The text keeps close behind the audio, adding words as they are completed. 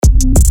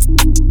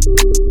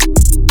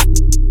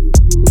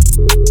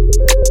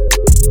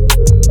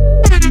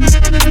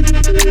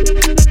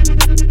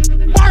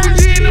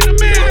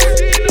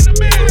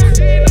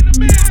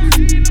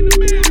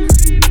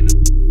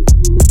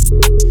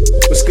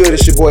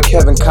boy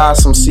Kevin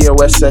Consom,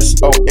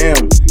 COSSOM,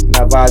 and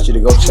I advise you to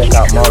go check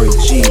out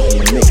MariG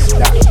in the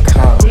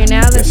Mix.com. You're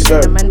now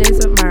listening to Mondays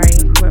with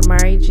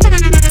Mari G.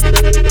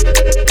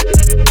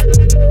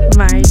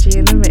 Mari G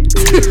in the Mix.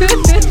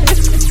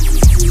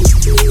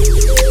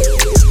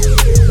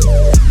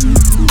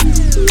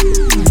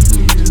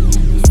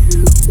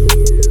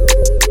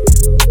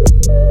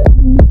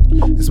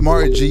 It's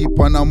Mari G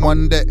on a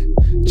Monday.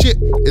 Chip,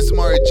 it's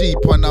Mari G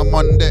on a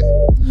Monday.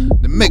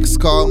 The mix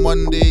called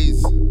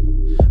Mondays.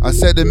 I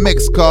said the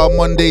mix called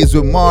Mondays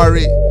with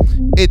Mari.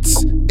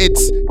 It's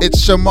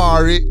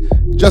Shamari.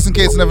 Just in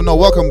case you never know,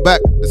 welcome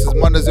back. This is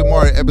Mondays with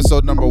Mari,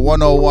 episode number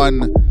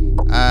 101.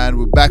 And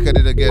we're back at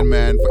it again,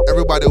 man. For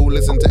everybody who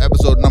listened to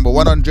episode number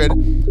 100,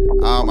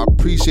 I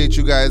appreciate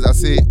you guys. I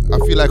feel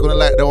like when I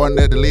like that one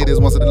there, the ladies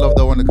must have loved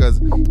that one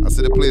because I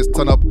see the place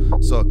turn up.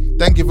 So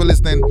thank you for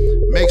listening.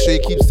 Make sure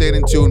you keep staying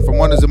in tune for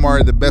Mondays with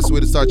Mari, the best way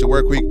to start your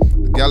work week.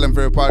 The Gallon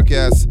Favorite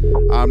Podcast.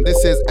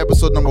 This is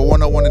episode number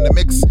 101 in the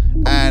mix,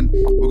 and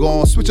we're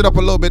gonna switch it up a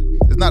little bit.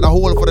 It's not a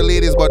whole for the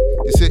ladies, but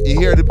you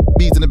hear the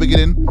beats in the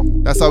beginning.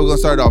 That's how we're gonna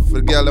start off. For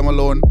the girl them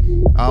alone,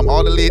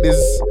 all the ladies,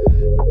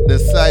 the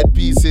side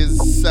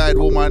pieces, side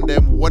woman,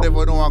 them,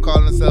 whatever they want to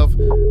call themselves.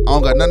 I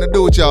don't got nothing to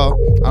do with y'all.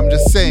 I'm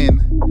just saying,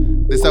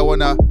 this I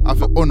wanna,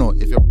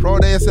 if you're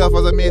proud of yourself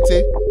as a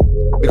matey,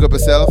 big up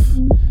yourself.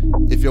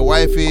 If you're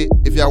wifey,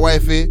 big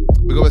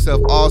up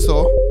yourself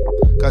also.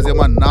 Cause your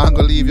man not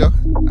gonna leave you.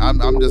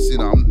 I'm just,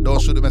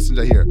 don't shoot the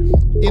messenger here.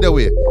 Either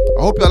way,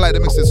 I hope y'all like the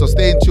mixes, so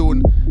stay in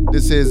tune.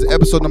 This is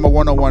episode number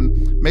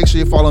 101. Make sure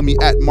you follow me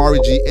at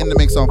MariG in the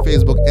Mix on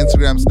Facebook,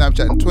 Instagram,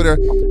 Snapchat, and Twitter.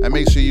 And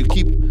make sure you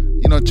keep,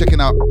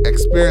 checking out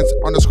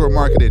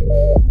Experience_Marketing.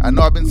 I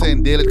know I've been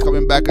saying daily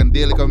coming back.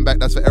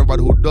 That's for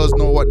everybody who does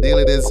know what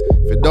daily is.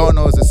 If you don't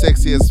know, it's the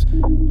sexiest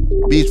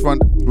beachfront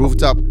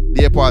rooftop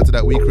day party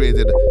that we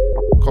created a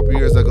couple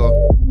years ago.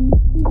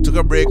 Took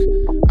a break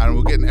and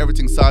we're getting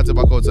everything started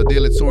back out, so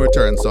daily soon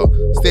return. So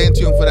stay in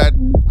tune for that.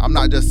 I'm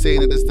not just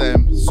saying it this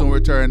time, soon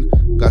return.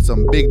 Got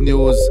some big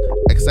news,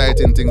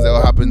 exciting things that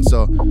will happen.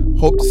 So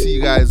hope to see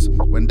you guys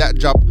when that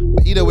drop.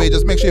 But either way,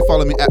 just make sure you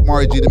follow me at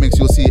MariG the Mix.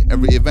 You'll see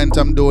every event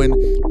I'm doing,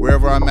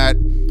 wherever I'm at.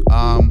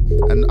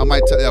 And I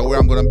might tell you where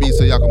I'm gonna be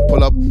so y'all can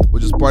pull up.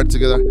 We'll just party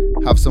together,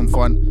 have some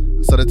fun.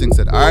 That's other things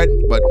said. Alright?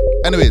 But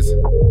anyways,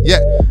 yeah,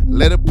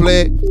 let it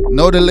play,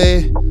 no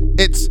delay.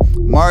 It's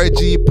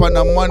MariG on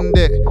a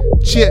Monday.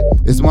 Cheer,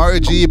 it's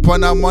MariG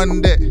on a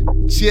Monday.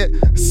 Cheer,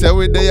 say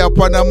we day up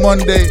on a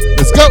Monday.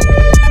 Let's go.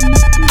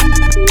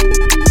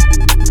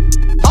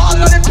 All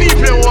of the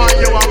people want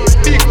you a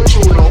big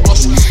tune of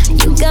us.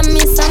 You got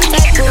me some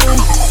type of way.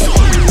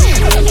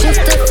 I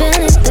just to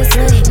feel it this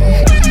way.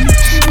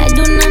 I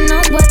do not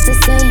know what to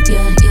say,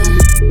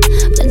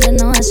 but I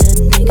know I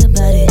shouldn't think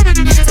about it.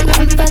 So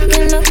one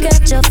fucking look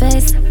at your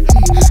face.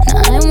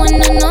 Now I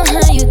wanna know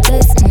how you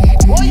taste.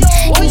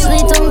 Usually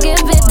don't give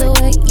it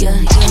away, but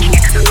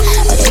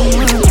you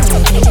know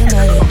I'm thinking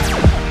about it.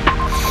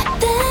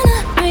 Then I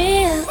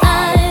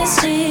realize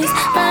she's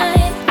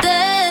right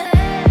there,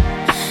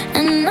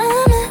 and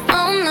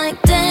I'm like,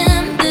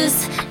 damn, this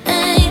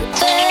ain't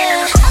fair.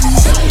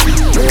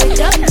 Break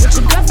up with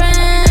your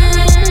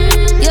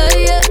girlfriend,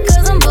 yeah,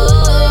 'cause I'm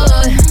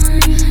bored.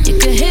 You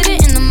can hit it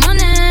in the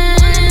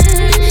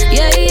morning,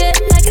 yeah,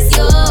 like it's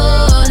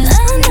yours.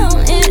 I know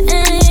it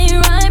ain't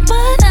right,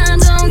 but I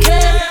don't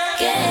care.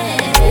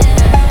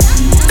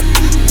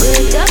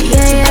 Break up with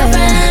your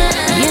girlfriend,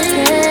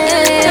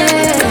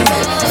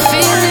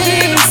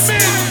 Feelings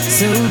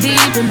so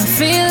deep in my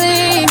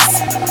feelings.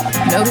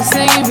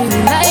 Noticing you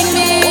really like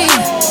me.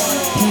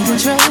 Can't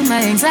control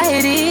my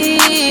anxiety.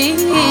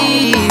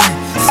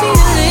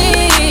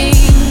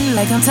 Feeling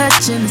like I'm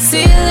touching the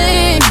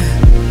ceiling.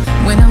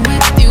 When I'm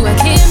with you, I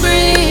can't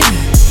breathe.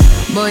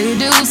 Boy, you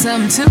do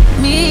something to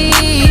me.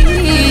 Ooh,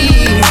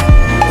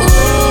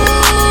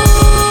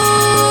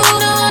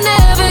 no, I'll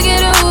never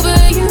get over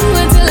you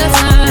until I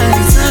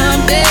find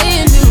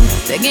something new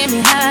that get me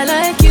high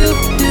like you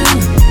do.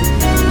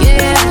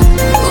 Yeah.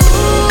 Ooh,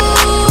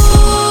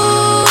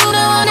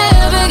 no, I'll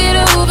never get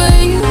over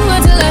you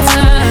until I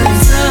find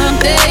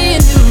something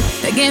new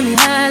that get me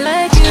high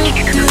like you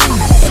do.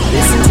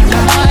 Listen to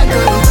my heart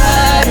go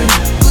bottom,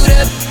 boot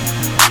up,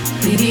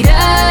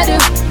 dee-dee-da-do,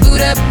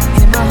 boot up,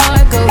 and my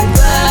heart go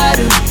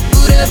bottom,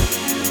 boot up,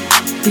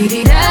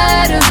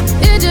 dee-dee-da-do.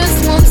 It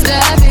just won't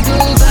stop, it go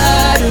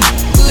bottom,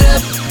 boot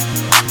up,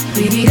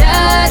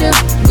 dee-dee-da-do,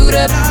 boot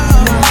up,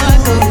 and my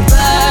heart go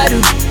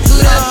bottom,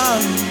 boot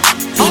up,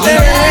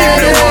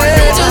 dee-dee-da-do.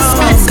 It just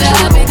won't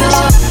stop, it go.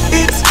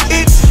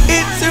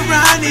 It's a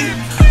running.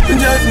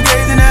 Just in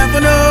case you never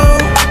know.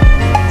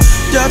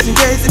 Just in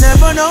case you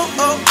never know.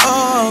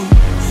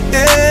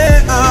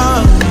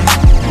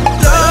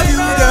 Love you,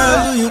 girl.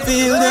 Do you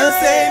feel the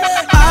same?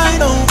 I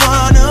don't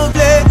wanna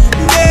play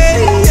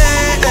games.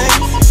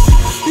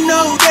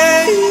 No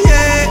games.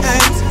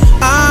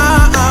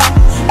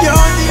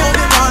 You're the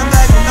only one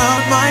that can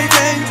out my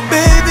pain.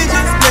 Baby,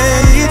 just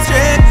play it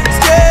straight.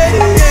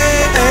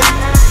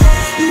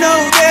 No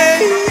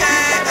games.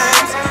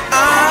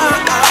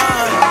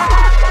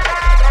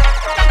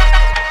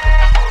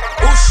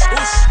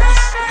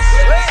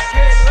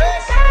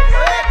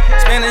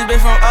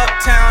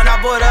 Uptown, I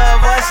put a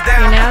bus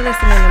down. You're now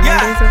listening to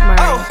Mondays with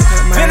Mari.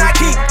 Then I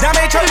keep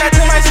Dame choke that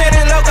to my shit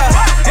and loca.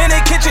 In the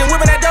kitchen,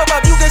 whipping that dope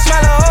up, you can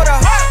smell the odor.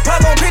 Plug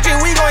on pitching,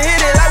 we gon'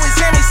 hit it like we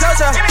Sammy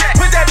Sosa.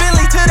 Put that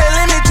Bentley to the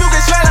limit, you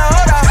can smell the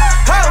odor.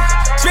 Oh,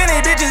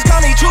 spinning bitches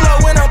call me chulo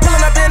when I'm pulling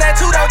up in that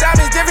two-door.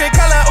 Diamonds different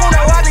color,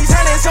 Uno. All these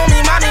hundreds on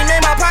me, mommy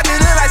made my pockets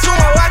look like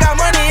sumo. I got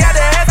money out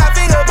the ass, I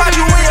finger pop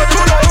you in your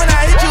chulo. When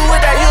I hit you with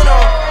that, you know.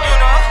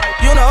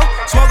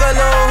 Smoke a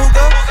little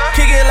hookah,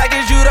 kick it like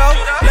it's judo.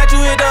 Let you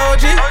hit the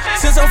OG,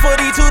 since I'm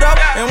 42 though.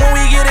 And when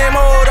we get in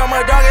mode,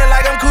 I'ma dog it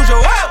like I'm Cujo.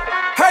 Whoa!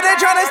 Heard they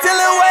tryna steal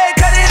it away,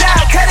 cut it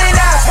out, cut it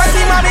out. Spicy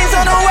mommy's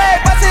on the way,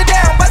 bust it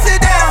down, bust it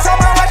down. Saw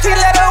my watch, she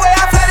let away,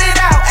 I flood it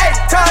out. Ayy,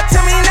 talk to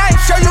me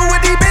nice, show you what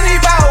deep in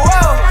it bout.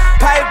 Whoa,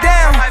 pipe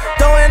down,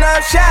 throwing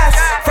up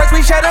shots. First we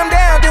shut them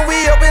down, then we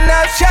open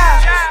up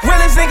shop.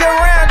 Willis nigga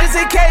around, just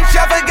in case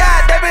y'all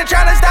forgot. They been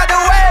tryna stop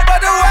the wave, but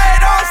the wave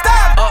don't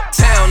stop.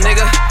 Uptown,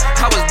 nigga,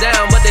 I was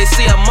down, but they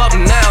see I'm up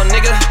now,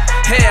 nigga.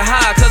 Head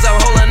high, cause I'm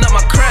holding up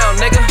my crown,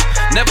 nigga.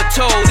 Never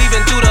told,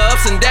 even through the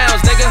ups and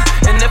downs, nigga.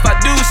 And if I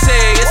do say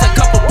it's a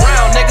couple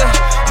brown, nigga.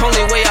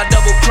 Only way I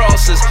double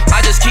crosses.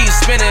 I just keep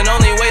spinning,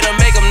 only way to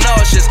make them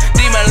nauseous.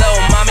 Demon low,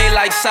 mommy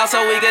like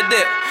salsa, we could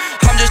dip.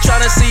 I'm just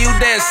tryna see you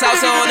dance,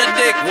 salsa on the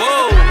dick.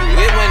 Whoa,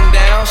 it went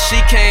down,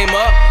 she came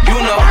up, you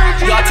know.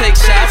 Y'all take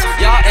shots,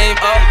 y'all aim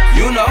up,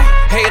 you know.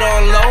 Hate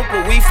on low,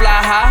 but we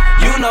fly high,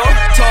 you know.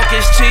 Talk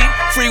is cheap,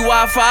 free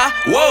Wi-Fi,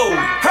 whoa.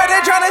 Heard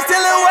they tryna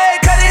steal it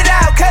away, cut it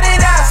out, cut it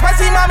out.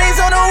 Spicy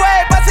mommy's on the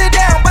way, bust it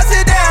down, bust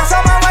it down.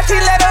 Saw my watch, she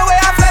let away,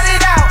 I flood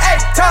it out.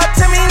 Ayy, talk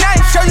to me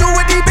nice, show you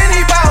what deep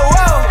in it bout.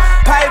 Whoa,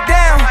 pipe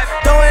down,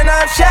 throwing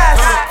up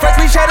shots.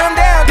 First we shut them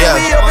down, then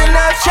we open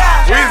up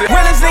shop.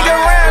 Willis nigga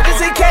around,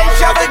 just in case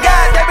y'all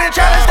forgot. They been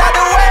tryna stop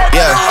the wave,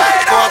 but the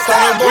wave don't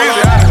stop.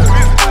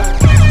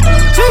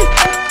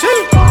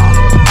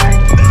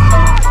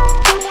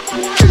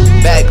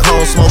 Back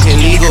home smoking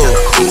legal.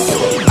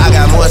 I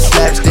got more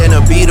slaps than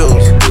the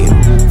Beatles.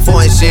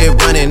 Foreign shit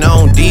running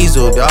on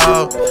diesel,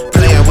 dawg.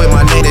 Playing with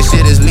my name, that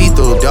shit is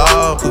lethal,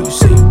 dawg. Who you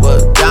see?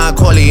 What? Don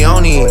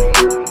Corleone.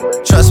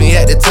 Trust me,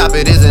 at the top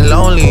it isn't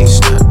lonely.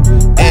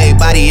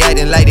 Everybody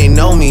acting like they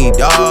know me,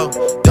 dawg.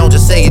 Don't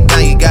just say it now,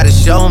 you gotta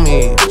show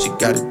me what you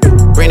gotta do.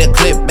 Bring the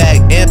clip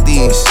back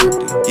empty.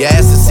 You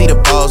asked to see the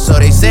ball, so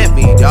they sent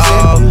me,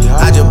 dawg.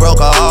 I just broke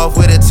her off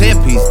with a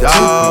 10-piece,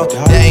 dawg.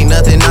 There ain't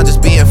nothing, I'm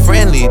just being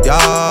friendly,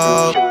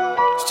 dawg.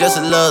 It's just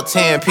a little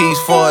 10-piece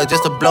for it,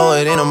 just to blow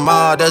it in a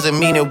mall. Doesn't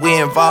mean that we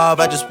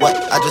involved. I just put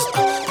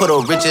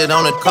a Richard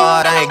on the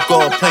card. I ain't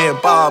going playing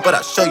ball, but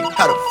I'll show you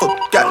how the fuck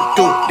you gotta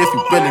do it. If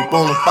you really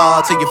wanna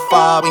fall till you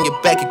fall when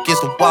you're back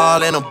against the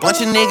wall. And a bunch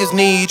of niggas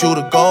need you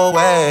to go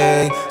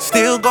away.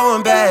 Still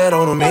going bad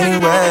on them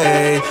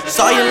anyway.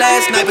 Saw you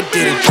last night but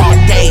did it all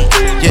day.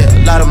 Yeah,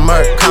 a lot of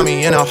murk caught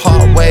me in a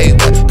hard way.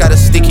 But got a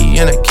sticky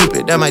and I keep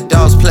it at my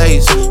dog's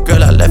place.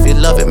 Girl, I left you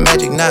loving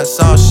magic, not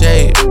all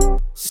shade.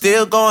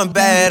 Still going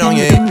bad on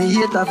you. Me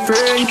hate a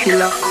friend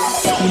killer.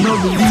 You no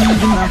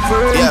believe in a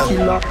friend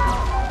killer.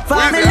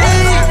 Family.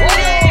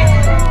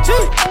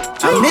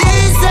 I me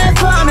say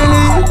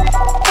family.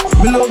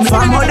 Me love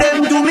some of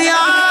them to me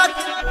heart.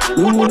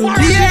 Who would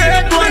be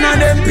hate one of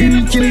them?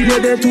 We kill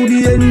them to the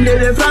end of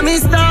the from me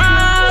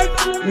start.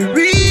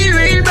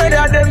 Real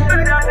better them.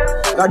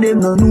 Cause them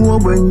no know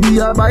when we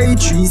a buy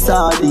 3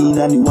 sardines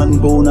and 1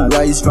 pound of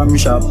rice from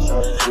shop.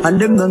 And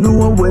them no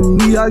know when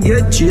we a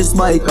get chased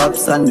by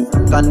cops and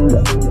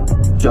conda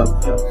job.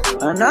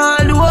 And all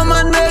the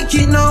woman make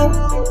it now.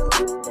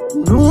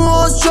 Know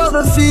how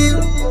struggle feel.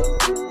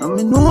 And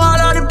me know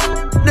all of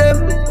them.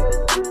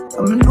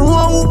 And me know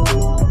how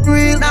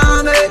real.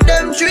 Now make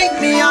them trick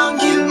me and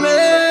kill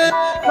me.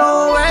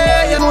 No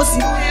way you must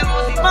see.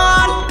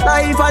 Man,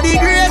 life are the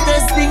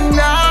greatest thing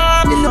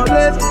that me no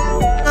left.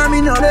 Me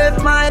no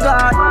left, my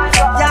God.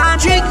 Can't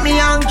trick me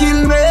and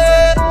kill me.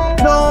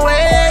 No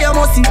way, you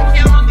must see.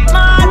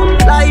 Man,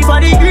 life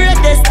are the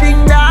greatest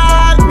thing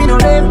that me no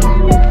left.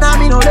 Nah,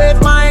 me no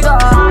left, my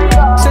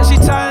God. Said she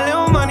tired,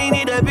 little money,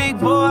 need a big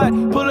boy.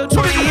 Pull up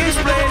 20-inch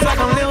blades like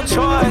a little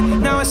toy.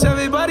 Now it's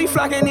everybody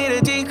flocking, need a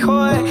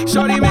decoy.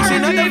 Shorty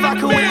mixing up the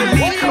vodka with the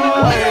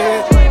liquor.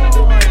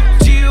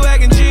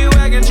 G-Wagon,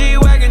 G-Wagon,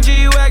 G-Wagon,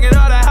 G-Wagon.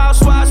 All the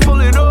housewives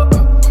pulling up.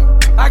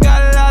 I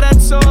got a lot of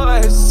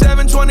toys.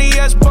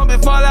 720S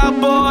pumping Fallout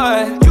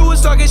Boy. You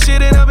was talking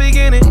shit in the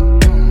beginning.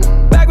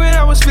 Back when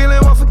I was feeling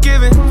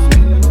unforgiving.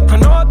 I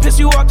know I pissed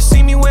you off to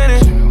see me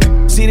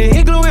winning. See the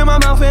hit glue in my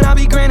mouth and I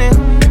be grinning.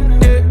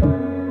 Yeah.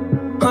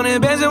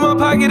 100 bands in my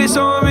pocket, it's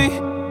on me.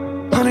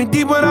 100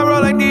 deep when I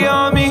roll like the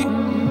army.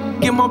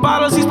 Get more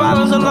bottles, these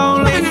bottles are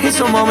lonely. It's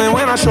a moment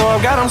when I show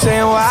up, God, I'm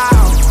saying wow.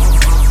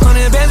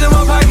 100 bands in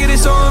my pocket,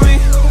 it's on me.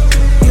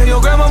 Yeah,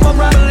 your grandma will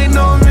probably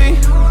know me.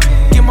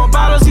 Get more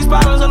bottles, these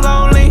bottles are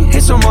lonely.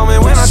 It's a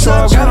moment when I show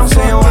up, God, I'm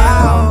saying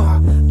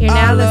wow. You're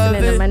now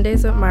listening to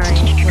Mondays with Mari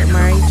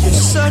G.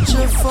 Such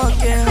a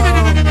fucking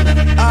hoe,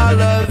 I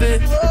love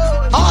it.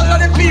 All of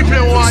the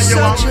people want you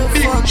a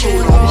big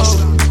tune.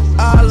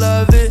 I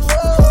love it.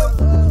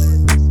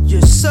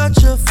 You're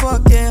such a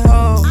fucking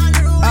hoe,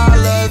 I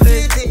love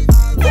it.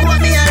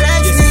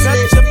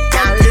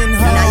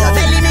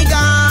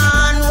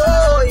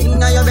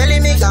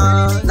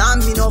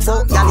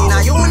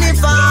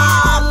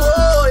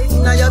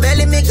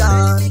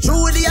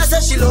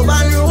 she love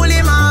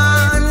unruly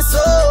man.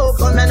 So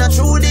come and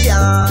through the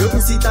yard. You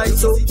pussy tight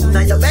so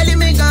now your belly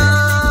me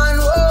gone.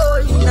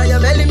 Whoa, now your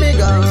belly me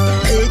gone.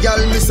 Hey girl,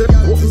 me say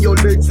open your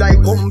legs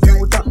like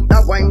computer.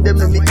 That wine them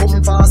make me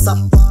come faster.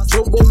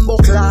 Joe bumbo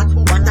clock,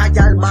 what a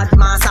girl bad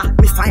master.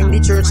 Me find the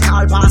church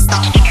called pastor.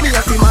 Me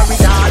a fi marry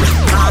dad,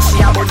 now she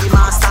a body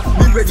master.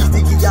 Me ready to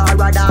give her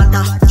a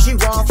data. She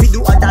want fi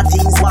do other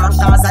things, want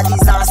cause a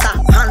disaster.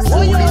 And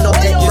holding up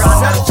the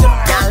brother.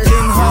 Girl,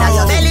 now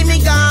your belly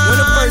me gone. When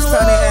the first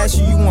time they asked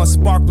you, you want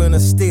sparkling or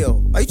still?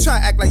 Are you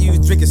trying to act like you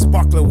was drinking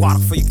sparkling water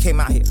before you came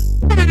out here?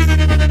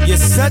 You're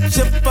such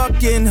a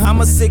fucking,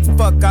 I'm a sick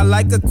fuck, I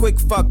like a quick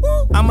fuck.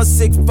 I'm a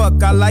sick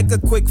fuck, I like a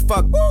quick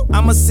fuck.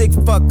 I'm a sick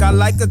fuck, I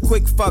like a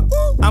quick fuck.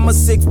 I'm a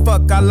sick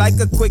fuck, I like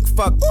a quick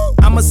fuck.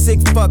 I'm a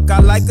sick fuck, I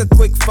like a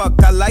quick fuck.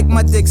 I like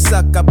my dick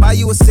suck, I buy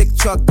you a sick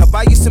truck. I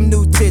buy you some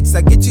new tits,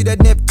 I get you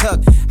that nip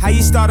tuck. How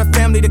you start a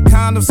family, the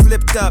condom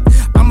slipped up.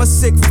 I'm a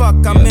sick fuck,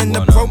 I'm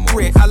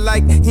inappropriate. I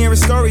like hearing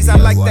stories, I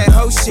like that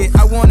hoe shit.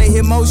 I wanna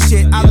hear more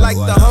shit, I like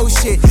the hoe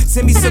shit.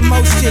 Send me some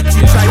more shit, you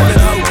trifling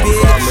hoe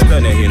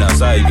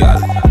bitch.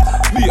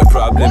 Be a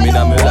problem in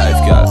my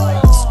life, girl.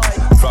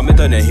 From me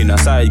turn in a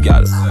side,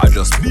 girl. I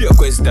just be a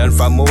question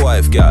from my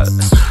wife, girl.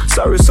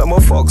 Sorry, some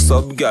of fucks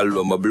up, girl,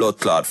 when my blood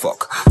clot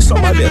fuck.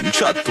 Some of them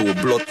chat to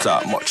blood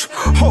clot much.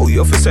 How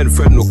you fi send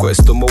friend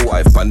request to my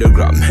wife on the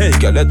gram? Hey,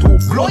 girl, that to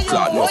blood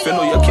clot. No, if you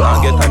know you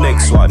can't get a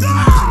next one,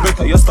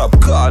 better you stop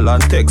call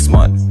and text,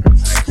 man.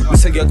 Me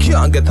say you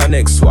can't get a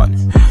next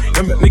one.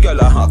 You make me girl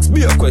a ask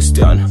be a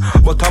question,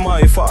 but am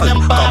I fault? I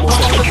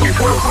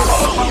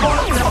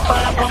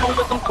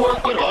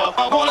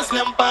wanna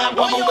slim pie,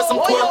 woman with some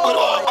pork with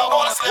oil. I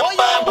wanna slim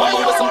pie,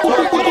 woman with some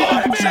pork with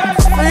oil.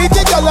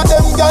 Freaky girl and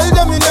them girl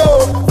them me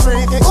know.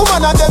 Freaky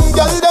woman and them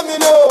girl them me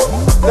know.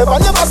 Never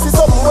see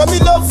something when me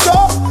love so.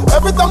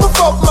 Every time we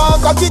fuck my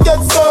cocky get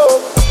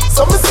so.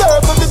 So me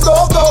serve with the go.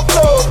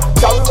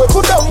 Girl we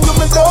put down you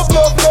me love.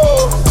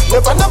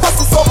 Never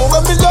see something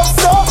when me love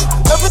so.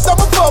 Every time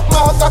we fuck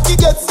my cocky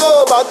get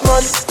so. Bad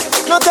man,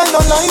 no tell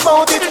no lie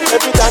about it.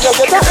 Every time you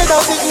get a head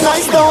out it,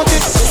 nice don't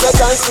it. She said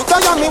dance with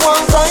her and me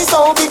want try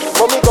so big.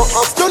 But me go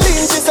ask to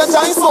lean, she said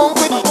I smoke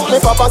it. Me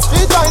papa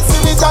street lights,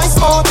 see me I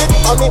smoke it.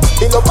 And me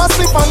in up a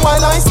slip and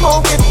while I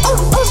smoke it.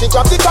 She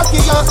drop the cocky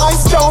and I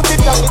stroke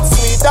it. And it's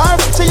sweeter,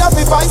 she have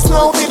the vice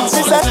now it.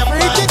 She said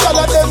freaky girl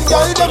and them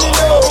girl them me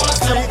know.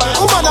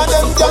 Woman and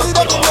them girl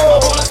them me know.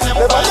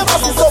 Never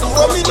see something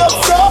when me love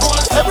so.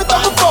 Every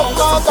time we fuck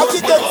my cocky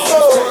get so.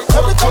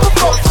 Every time we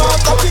fuck my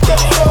cocky get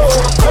so.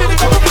 Every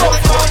time we fuck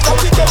my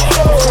cocky get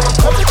so.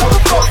 Every time we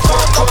fuck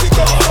my cocky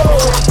get so.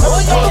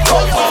 Every time we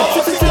fuck my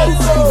cocky get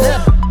so.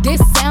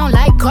 This sound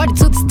like Cardi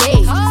to the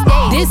stage.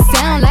 This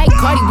sound like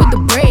Cardi with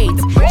the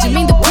braids.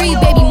 Jermaine Dupri,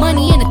 baby,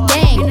 money in a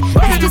thing.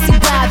 This pussy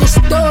wild, just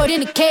throw it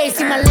in a case.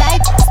 See my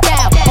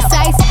lifestyle, it's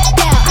ice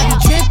down. I be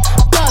dripped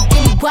up,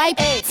 get me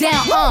wiped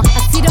down. I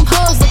see them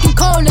hoes looking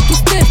cold, looking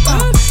stiff.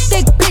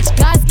 Thick bitch,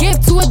 God's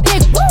gift to a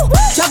dick.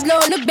 Drop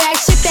low, look back,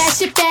 shit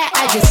that.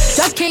 I just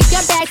drop kick,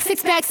 your back,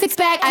 six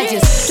pack. I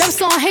just drop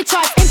song, hit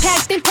charts,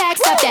 impact.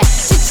 Stop that.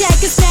 Shit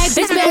check and snack,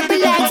 bitch, better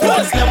relax. I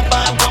wanna slim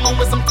pie, woman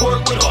with some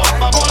pork with oil.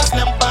 I wanna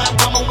slim pie,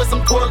 woman with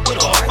some pork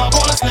with oil. I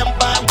wanna slim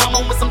pie,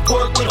 woman with some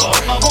pork with oil.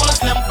 I wanna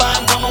slim pie,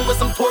 woman with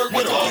some pork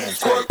with oil.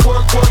 Pork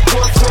with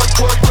oil.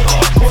 Pork with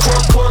oil.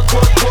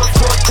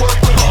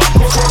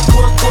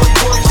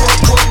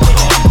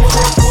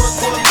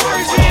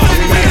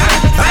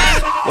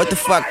 What the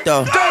fuck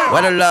though?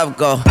 Where the love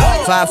go?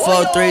 5,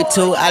 4, 3,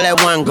 2, I let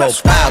one go.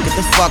 Wow, get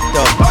the fuck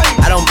though.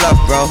 I don't bluff,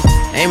 bro.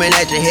 Aiming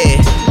at your head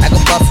like a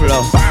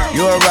buffalo.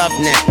 You a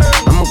roughneck,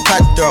 I'm a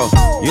cutthroat.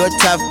 You a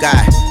tough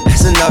guy.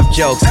 That's enough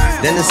jokes.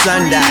 Then the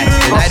sun died.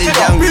 The night is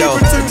young though.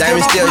 The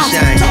diamond still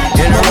shine.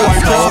 In a rough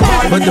though.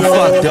 What the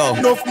fuck though?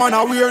 Enough man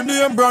a wear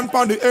name brand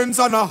pon the ends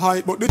and a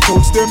height, but the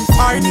touch them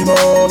tiny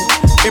more.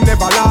 Him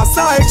never last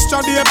a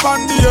extra day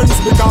pon the ends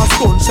because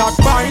gunshot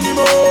bind him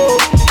up.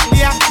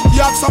 Yeah, you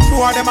have some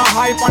boy them a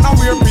hype and a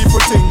weird people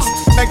things.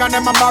 Beg and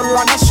them a borrow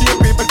and a share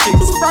people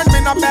things. Friend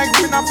me no beg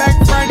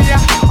friend, yeah.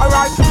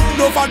 Alright,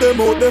 no for them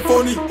out they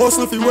funny.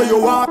 Hustle fi where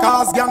you want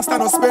cause gangsta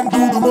no spend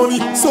do the money.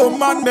 Some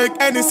man make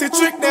any see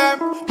trick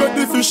them. Make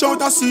the fish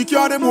out a seek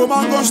ya them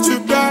woman go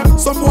strip them.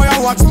 Some boy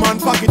a watch man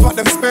pocket what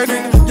them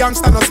spending.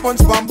 Gangsta no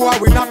sponge bomb boy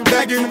we not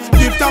begging.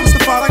 Give thanks to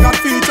Father God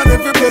feature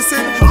every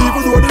blessing.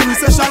 Even though the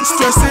recession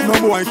stressing, no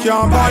boy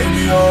can't buy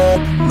me up.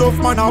 Enough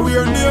man a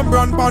wear name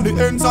brand pon the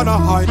ends and a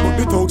height. But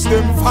the thugs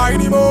them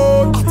find him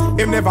out.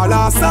 Him never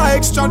last a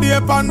extra day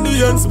upon the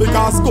ends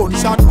because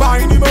gunshot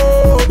bind him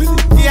out.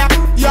 Yeah,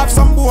 you have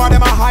some boy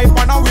them a hype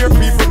and a weird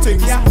people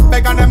things.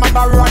 Beg and them a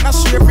borrow and a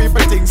share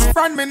people things.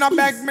 Friend me no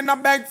beg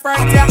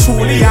friend, yeah.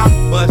 Truly yeah.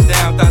 Bust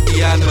down,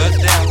 Tatiana.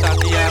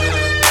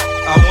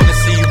 I wanna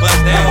see you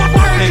bust down.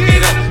 Pick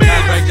it up, now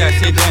break that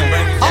shit down.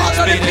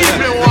 Spin it up,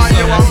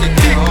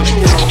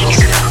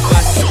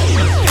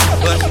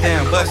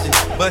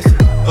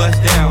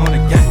 bust down on the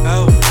gang.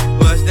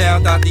 Bust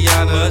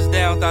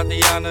down,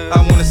 Tatiana. I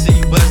wanna see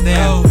you bust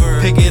down.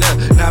 Pick it up,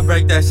 now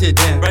break that shit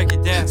down.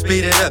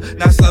 Speed it up,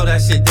 now slow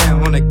that shit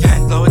down on the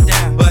gang. Slow it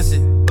down, bust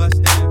it.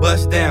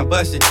 bust down,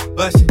 bust it,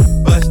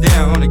 bust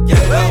down on the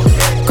ghetto.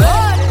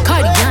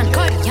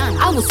 Cardiana,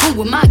 I was home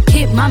with my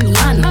kid,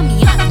 Mamiana.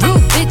 Real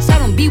bitch, I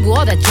don't be with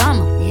all that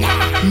drama.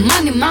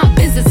 Minding my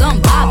business,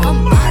 I'm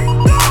bobbing.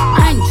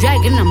 I ain't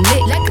dragging, I'm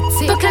lit like a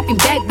tick. Don't clapping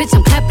back, bitch,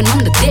 I'm clapping on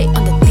the dick.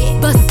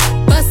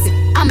 Bust it,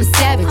 I'm a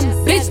savage.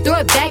 Bitch, throw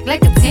it back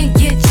like a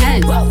 10-year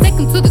challenge. Take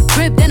him to the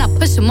crib, then I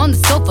push him on the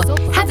sofa.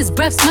 Have his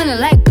breath smelling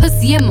like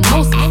pussy and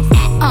mimosa.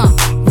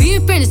 We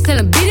ain't finished, tell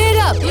him beat it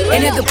up.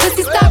 And if the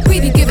pussy stop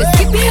breathing, give it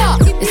skip it up.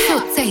 It's so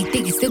tight,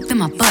 think he slipped in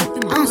my butt.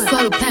 I don't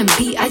swallow plan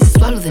B, I just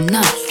swallow the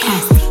nut.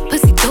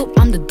 Pussy dope,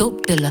 I'm the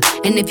dope dealer.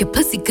 And if your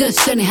pussy good,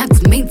 shouldn't have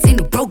to maintain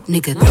a broke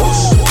nigga.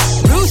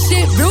 Real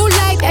shit, real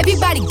life,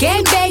 everybody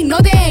gang bang, no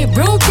they ain't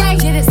real right.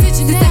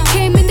 Since I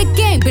came in the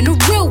game, been a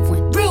real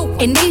one.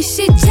 And ain't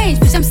shit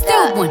changed, bitch, I'm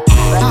still one.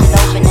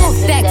 All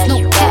facts, no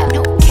cap.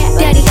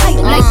 Daddy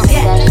hype like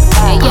that.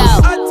 Hey yo,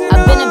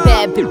 I've been a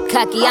bad bitch,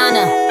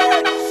 Kakiana.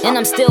 And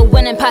I'm still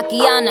winning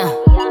Pakiana.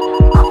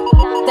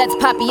 That's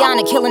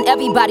Papiana, killing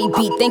everybody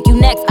beat. Thank you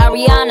next,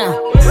 Ariana.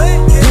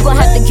 You gon'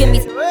 have to give me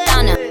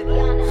Anna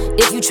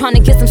if you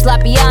tryna get some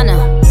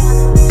sloppiana.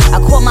 I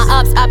call my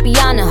ops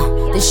Appiana.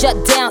 Then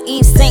shut down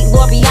East St.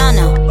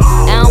 Loriana.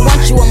 I don't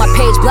want you on my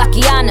page,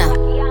 Blockiana.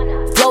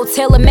 Flow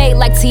tailor-made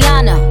like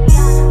Tiana.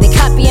 They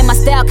copying my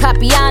style,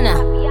 Capiana.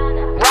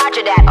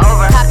 Roger that,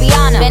 over.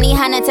 Capiana. Benny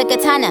Hanna to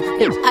Katana.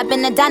 I've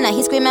been a Donna,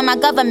 he screaming my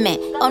government.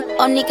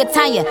 On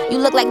Nikatanya, you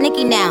look like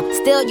Nicki now.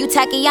 Still, you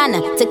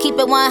Takiana. To keep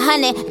it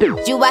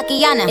 100, you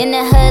Wakiana. In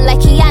the hood like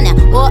Kiana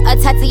or a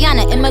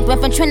Tatiana.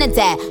 Immigrant from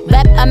Trinidad,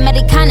 rap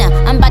Americana.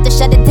 I'm about to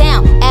shut it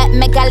down at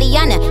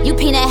Megaliana. You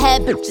peanut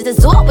head bitches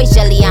is always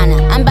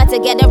Jelliana. I'm about to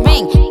get a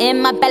ring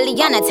in my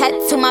bellyana.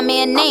 Tattoo my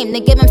man name,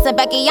 then give him some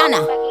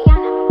Beckyana.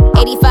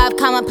 85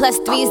 comma plus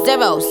 3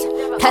 zeros.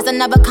 Pass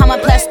another comma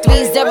plus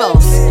 3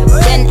 zeros.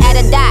 Then add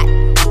a dot.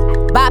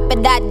 Bop a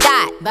dot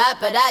dot.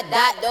 Bop a dot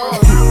dot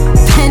dot.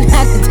 Then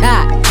add a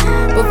dot.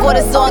 Before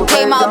the song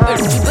came out,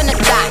 bitch, you been a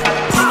dot.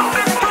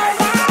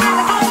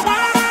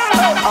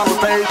 I'm a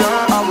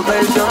pagan, I'm a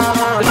pagan.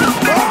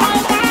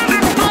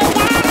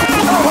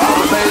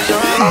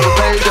 I'm a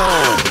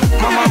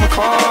pagan. My mama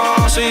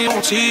calls, see you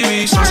on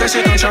TV. Some say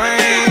shit done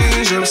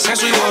change. Ever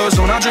since we was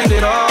on, I dreamed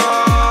it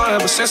all.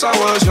 Ever since I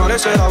was young, they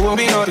said I will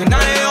be nothing. Now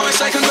they always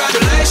say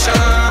congratulations.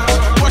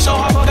 Worked so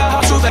hard, forgot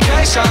how to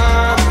vacation.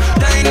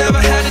 They ain't never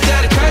had the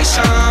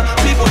dedication.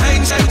 People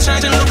hating, say we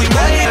changed, and look, we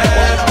made it.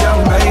 Yeah,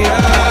 we made it.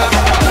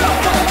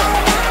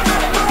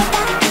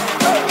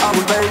 I'm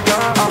a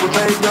pagan, I'm a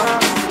pagan.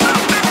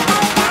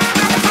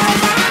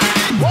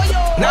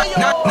 Now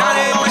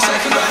they always say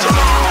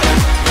congratulations.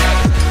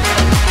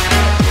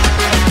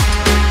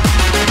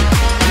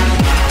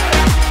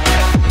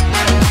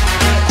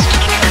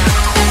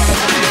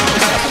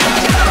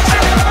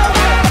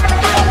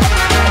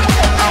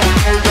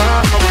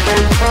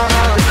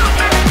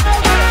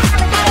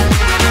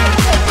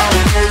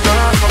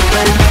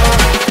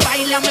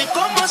 Báilame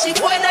como si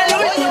fuera la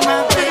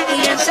última vez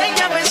y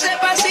enséñame ese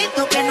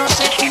pasito que no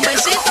sé, un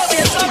besito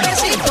bien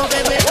suavecito,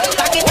 bebé.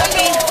 Taqui,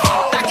 taqui,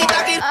 taqui,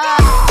 taqui.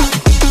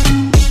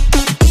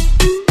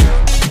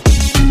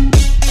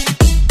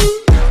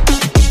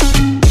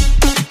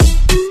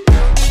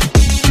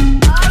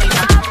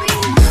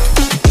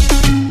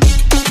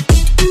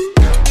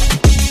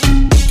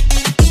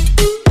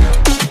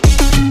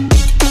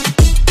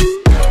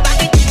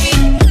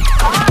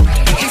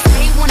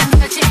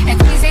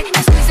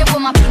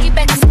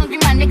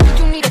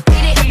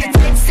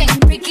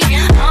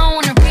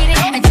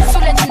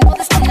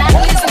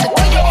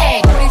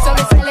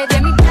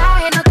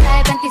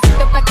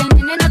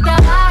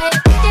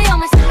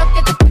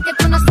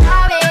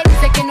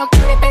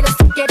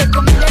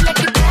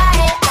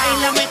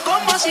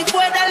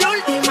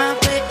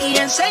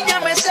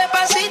 Enséñame ese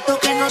pasito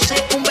que no sé,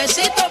 un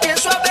besito bien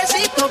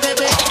suavecito,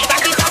 bebé.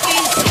 Taqui, taqui,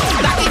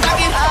 taqui,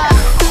 taqui.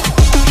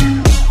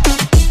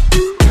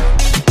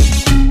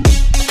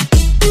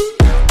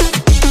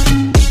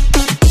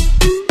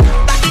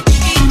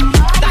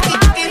 Taqui,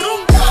 taqui,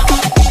 rumba.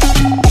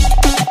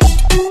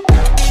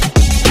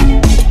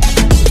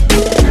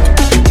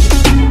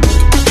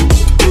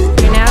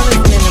 You're now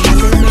listening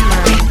to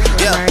Mondays with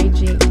Mari G.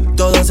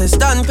 Todos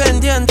están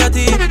pendientes a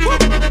ti,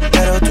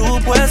 pero tú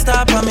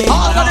puesta pa' mí.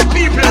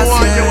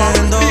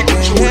 Haciendo que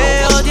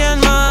me odien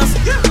más,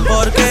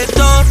 porque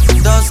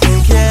todos te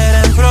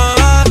quieren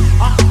probar.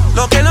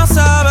 Lo que no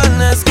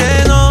saben es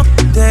que no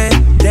te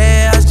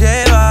dejas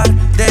llevar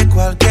de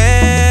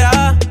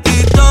cualquiera.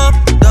 Y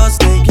todos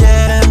te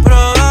quieren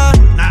probar.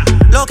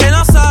 Lo que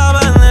no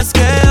saben es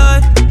que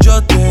hoy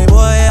yo te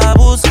voy a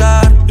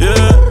buscar.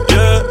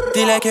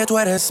 Dile que tú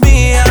eres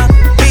mía,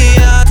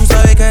 mía. Tú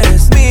sabes que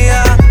eres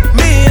mía,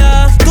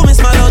 mía. Tú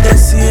misma lo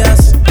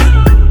decías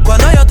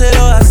cuando yo te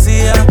lo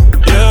hacía.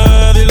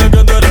 Dile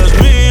que tú eres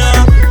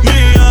mía,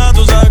 mía.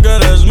 Tú sabes que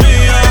eres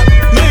mía,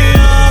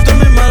 mía. Tú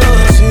misma lo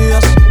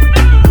decías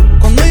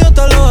cuando yo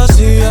te lo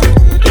hacía.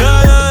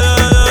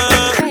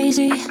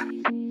 Crazy,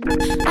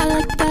 I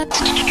like that,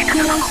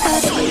 you like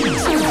that,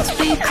 so let's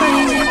be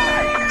crazy.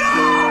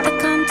 The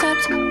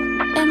contact,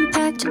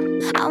 impact,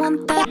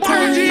 want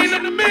that taste.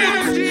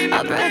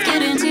 Our breath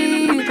getting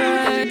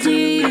deeper,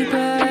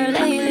 deeper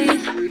lately.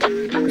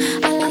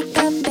 I like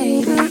that,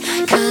 baby,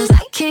 'cause I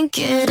can't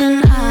get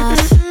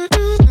enough.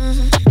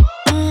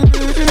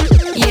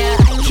 Yeah,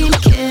 I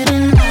can't get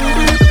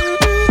enough.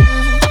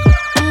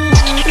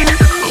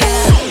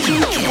 Yeah, I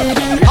can't get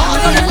enough. All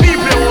of the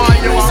people want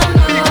you want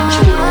big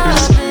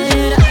tunes.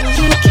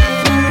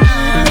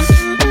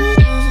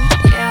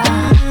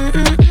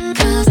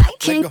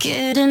 Can't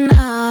get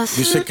enough.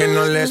 Dice que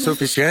no le es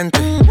suficiente,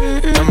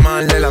 está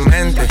mal de la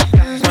mente.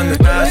 Cuando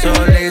está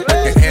solita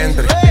que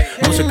entre,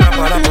 música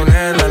para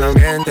ponerla en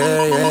ambiente.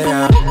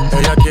 Yeah.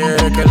 Ella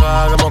quiere que lo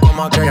hagamos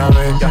como aquella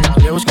vez.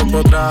 Le busco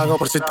otro trago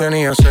por si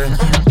tenía sed.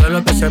 Todo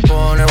lo que se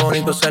pone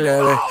bonito se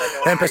le ve.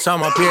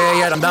 Empezamos a pie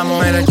y ahora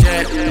andamos en el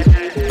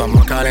jet.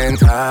 Vamos a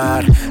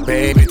calentar,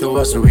 baby, tú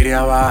vas a subir y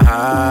a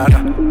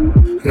bajar.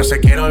 No se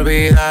quiere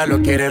olvidar,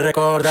 lo quiere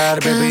recordar,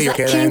 baby, yo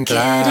quiero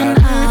entrar.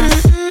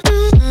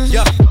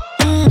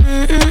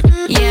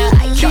 Yeah,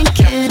 I can't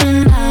get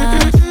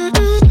enough.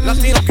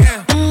 Latino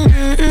can.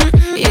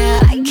 Yeah,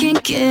 I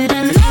can't get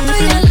enough of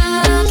your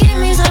love. Give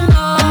me some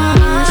more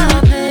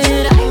of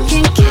it. I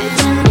can't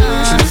get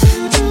enough.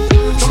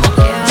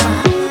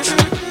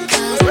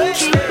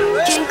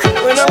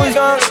 When I was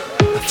young,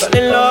 I fell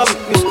in love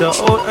with Mr.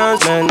 Old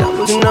Hands, man, that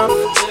was enough.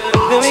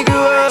 Then we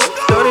grew up,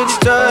 started to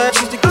touch.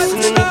 Used to kiss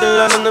underneath the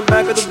light on the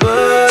back of the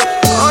bus.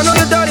 I know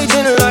your daddy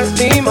didn't like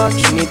me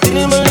much, and he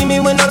didn't believe me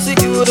when I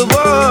said you were the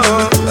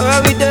one.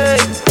 Every day,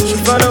 she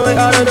found a way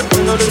out of the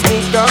window to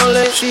sneak down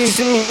late. She used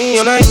to meet me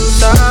on the east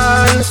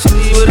side, in the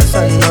city with the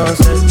sun on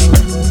set.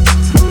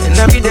 And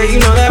every day, you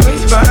know that we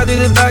ride through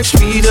the back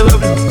streets of a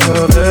blue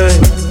Corvette.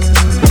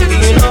 Baby,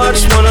 you know I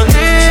just wanna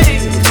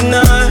live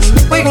tonight.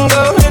 We can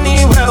go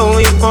anywhere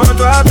we want,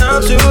 drive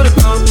down to the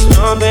coast,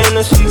 jump in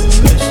the sea.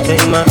 Just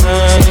take my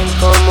hand and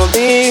come with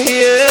me,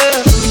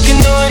 yeah. You can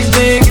do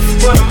anything if you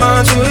put a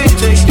mind to it.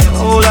 Take your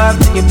whole life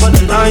and you put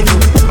the line to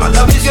it. My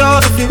love is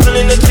yours if you're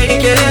willing to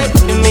take it.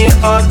 Give me a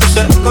heart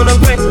that's gonna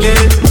break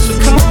it. So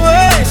come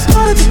away,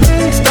 started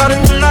today,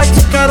 starting to life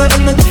together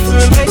in a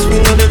different place. We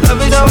know that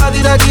love is how I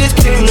did, I just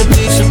came to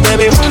be. So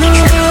baby, run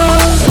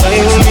away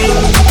with me.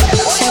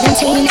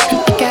 17, I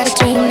got a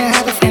dream to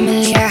have a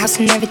family, a house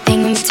and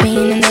everything in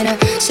between. And then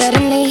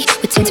suddenly,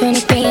 we're 10,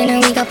 23 and now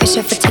we got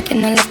pressure for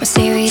taking our life more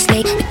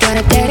seriously. We got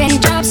a dead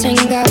end job, so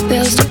you got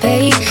bills to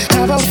pay.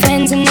 Our old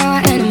friends and now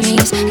our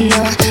enemies. And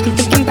now I'm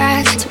thinking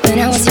back to when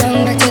I was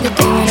young, back to the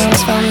day when I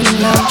was falling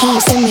in love. He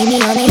used to meet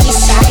me on the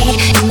east side,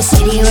 in the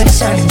city where the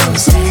sun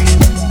goes set.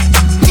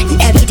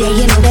 And every day,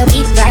 you know that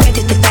we ride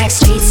through the back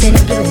streets in a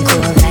blue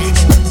Corvette.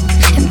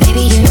 And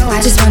baby, you know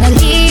I just wanna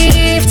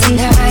leave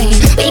tonight.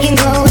 We can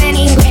go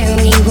anywhere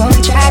we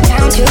want, drive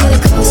down to the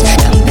coast,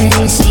 jump in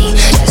the sea.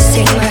 Just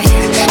take my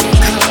hand and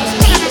come with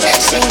me,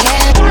 sing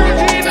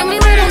it. Tell me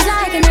what it's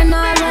like and then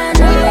I'll run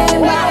away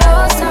by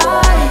your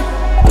side.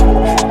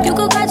 You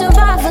could catch a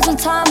vibe for some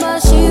time,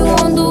 but she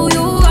won't do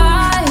you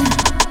right.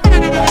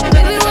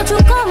 Baby, won't you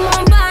come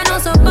on by? No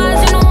surprise,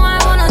 you know I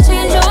wanna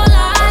change your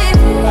life.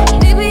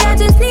 Baby, I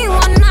just need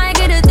one night,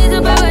 get a taste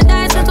of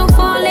paradise and to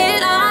fall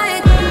in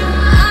line.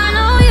 I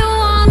know you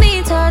want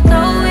me to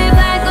throw it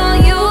back on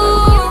you.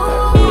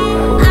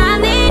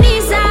 I'm in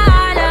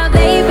inside,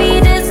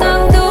 baby, just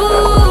come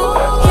through.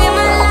 Hit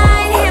my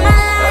line,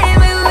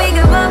 baby, we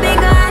can bump and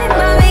grind,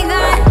 bump and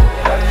grind.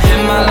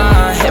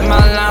 Hit my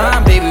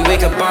line, baby, we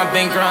can bump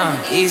and grind.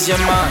 Ease your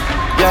mind.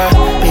 Yeah,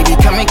 baby,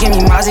 come and give me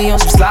Mozzie on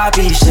some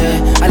sloppy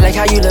shit. I like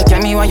how you look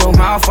at me while your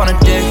mouth on a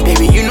dick.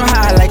 Baby, you know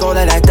how I like all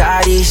of that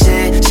daddy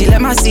shit. She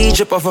let my seed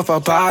drip off of her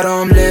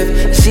bottom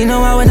lip. She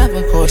know I would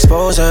never go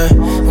expose her.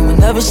 And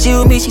whenever she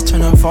with me, she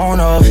turn her phone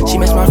off. She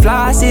makes my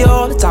fly, I see her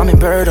all the time and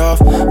bird off.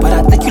 But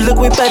I think you look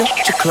way better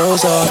with your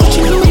clothes off.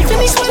 She know me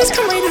really sweat,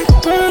 come right in the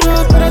bird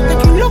off. But I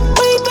think you look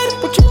way better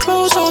with your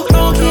clothes off.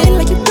 Don't care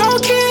like you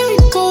don't care. You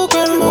go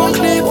grab more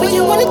clip when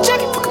you want a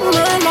jacket, fuck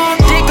around my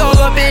dick goes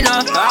up in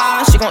her.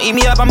 She gon' eat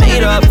me up, I'ma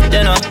eat up for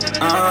dinner.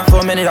 For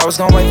a minute I was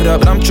gon' wipe it up,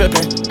 but I'm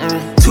trippin'.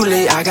 Too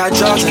late, I got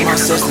drugs in my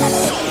system.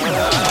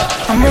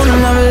 I'm on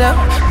another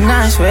level, and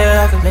I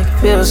swear I can make it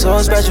feel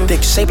so special.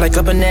 Picture shaped like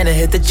a banana,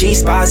 hit the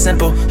G-spot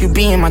simple. You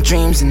be in my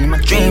dreams, and in my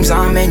dreams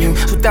I'm in you.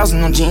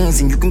 2,000 on jeans,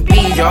 and you can be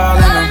all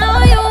in them. I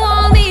know you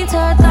want me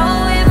to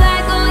throw it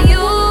back on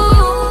you.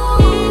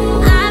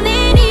 I'm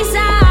in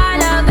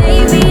inside,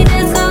 baby,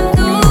 just come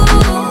through.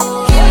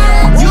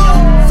 You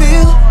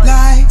feel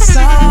like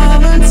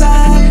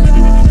summertime.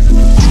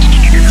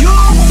 You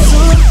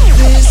took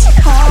this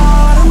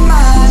heart of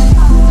mine.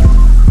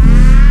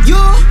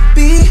 You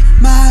be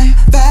my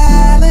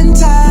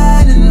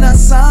Valentine in the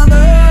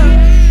summer.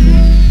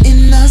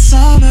 In the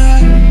summer.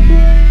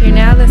 You're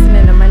now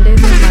listening to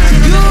Mondays with Mari.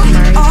 You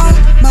are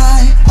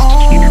my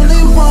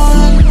only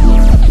one.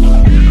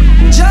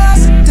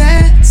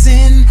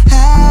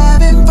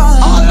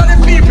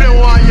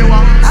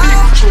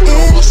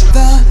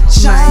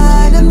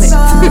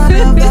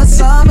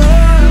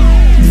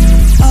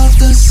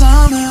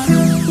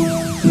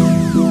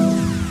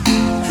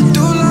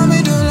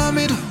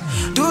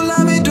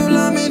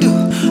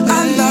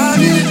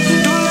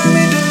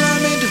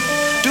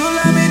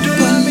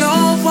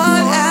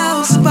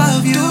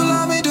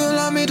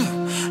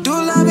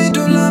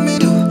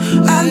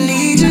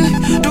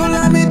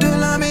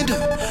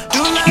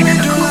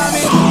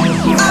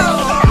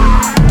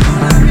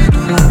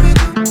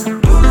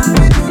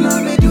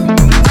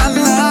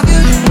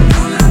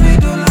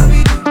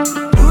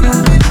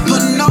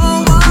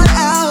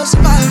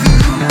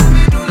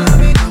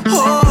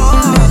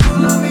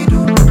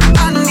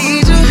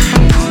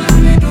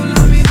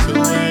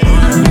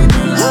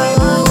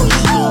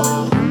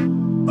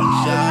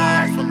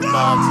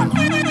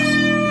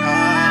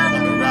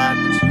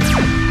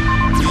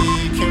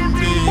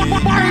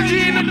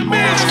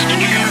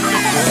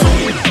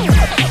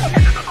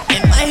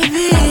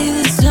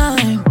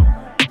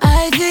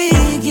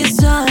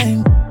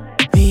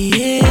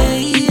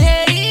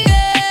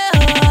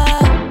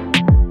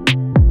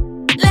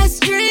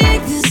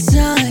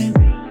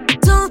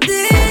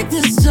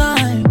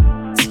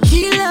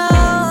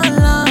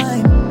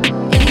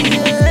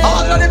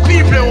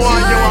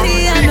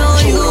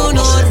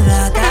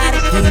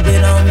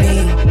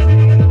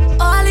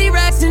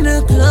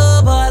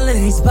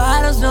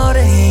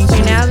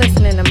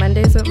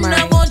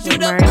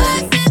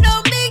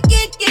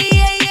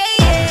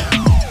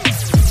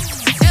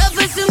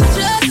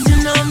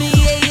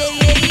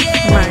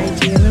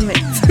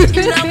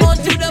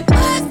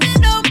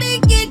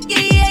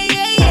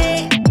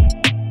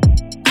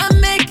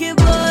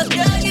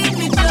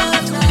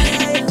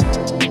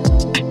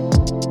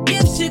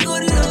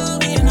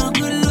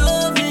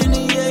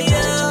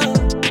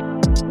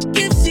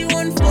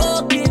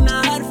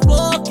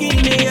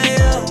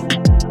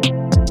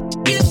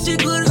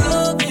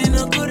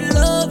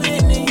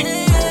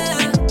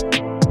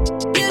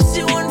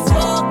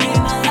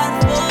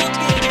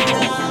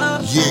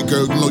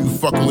 girl, you know you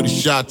fucking with a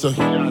shotter.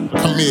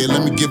 Come here,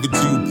 let me give it to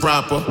you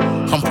proper.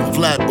 I'm from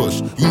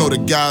Flatbush, you know the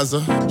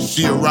Gaza.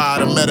 She a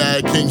rider, met her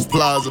at King's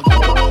Plaza.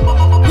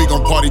 We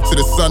gon' party till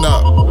the sun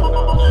up.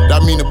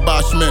 That mean the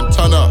Bosch men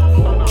turn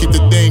up. Keep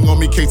the thing on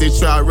me in case they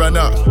try to run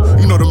up.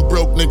 You know them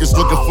broke niggas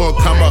looking for a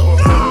come up.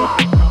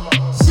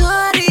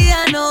 Shorty,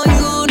 I know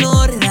you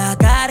know that I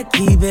gotta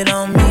keep it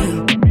on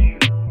me.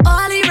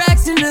 All the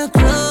racks in the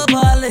club,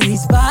 all of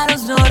these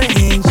bottles know they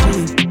ain't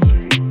cheap.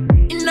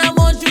 And I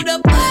want you to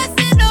pass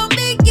it on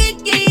me,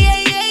 yeah.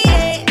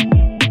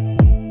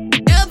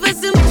 Yeah, put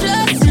some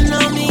trust in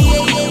on me,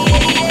 yeah.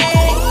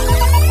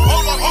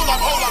 Hold on.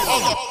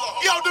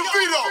 Yo,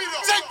 DeVito,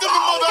 take them to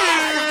Mother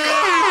Africa.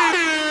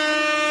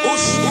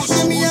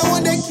 See me, I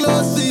want that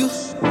close to you.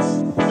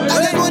 I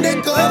just want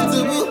that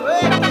comfortable.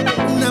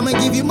 And I'ma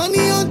give you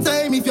money on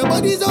time. If your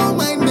body's on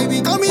mine,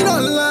 baby, come in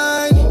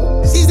online.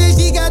 She said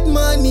she got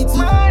money too,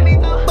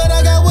 but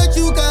I got what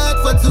you got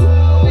for two.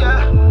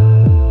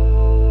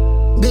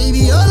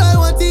 Baby, all I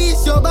want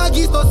is your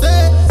baggies for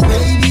sale.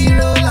 Baby,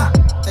 roller.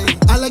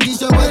 I like this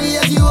your body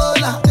as you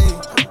roller.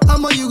 How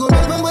much you gon'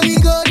 make my money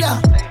go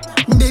down?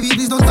 Baby,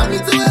 please don't stop me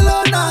too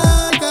alone.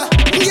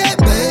 Yeah,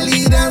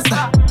 belly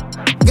dancer.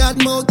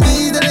 Got more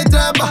keys than a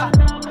trapper.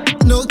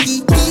 No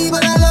key,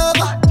 but I love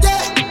her.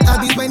 Yeah, I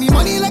be spending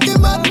money like a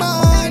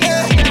madman.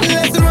 Yeah,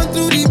 let's run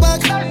through the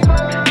back.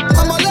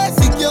 I'ma let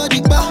secure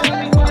the bar.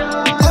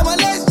 I'ma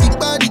let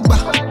jigba.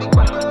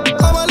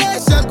 I'ma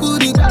let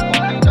shakuri.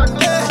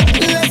 Yeah,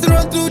 let's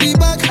run through the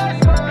back.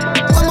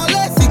 I'ma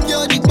let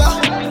secure the bar.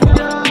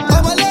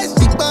 I'ma let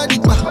jigba.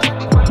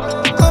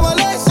 I'ma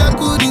let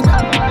shakuri.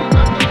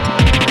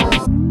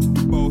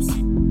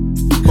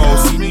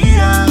 Bossy,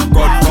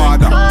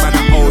 Godfather, man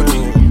a OG,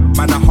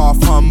 man a half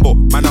humble,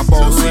 man a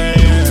bossy.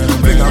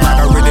 Bling a rag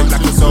a rhythm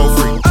like it's so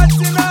free.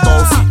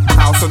 Bossy,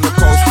 house on the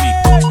coast G.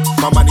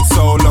 My money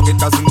so long it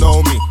doesn't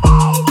know me.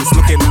 It's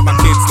looking at my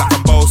kids like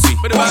I'm bossy.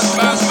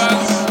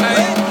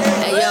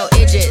 Hey yo,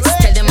 Idris,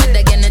 tell them what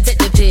they're gonna take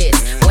the piss.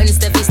 When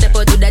Steffi step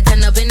out to that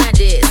turn up in a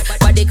diss.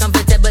 Body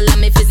comfortable,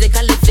 I'm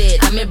physically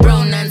fit. I'm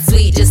brown and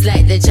sweet, just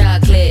like the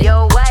chocolate.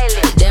 Yo,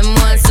 Wiley, them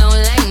ones sound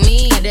like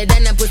me. Other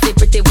than a pussy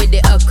pretty with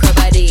the okra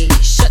body.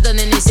 Shut down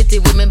in the city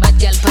with me bad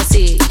girl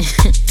pussy.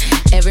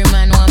 Every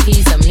man want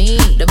piece of me.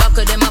 The back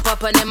of them a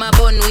pop and them a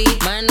bun weed.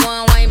 Man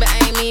want wine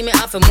behind me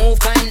have to move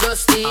kind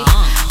dusty.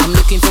 I'm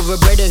looking for a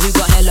brother who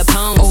got hella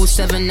pound.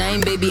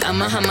 079 baby,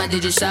 I'm a hammer,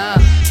 did you shop?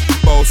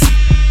 Bossy,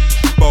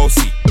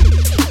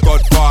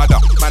 Godfather,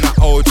 man a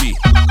OG,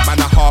 man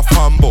a half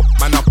humble,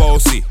 man a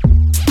bossy.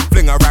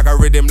 Fling a rag a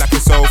rhythm like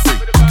it's so free.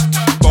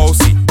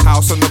 Bossy,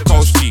 house on the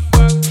coast G.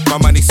 My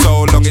money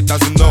so long it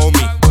doesn't know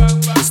me.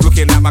 It's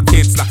looking at my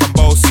kids like I'm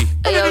bossy.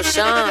 Hey yo,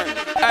 Sean.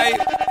 Hey,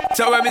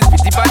 so when me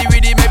spitty body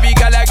with it, maybe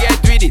gala get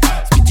with it.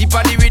 Spitty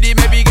body with it,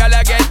 maybe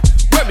gala get.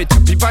 When me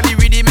trippy body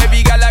with it,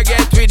 maybe gala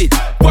get with it.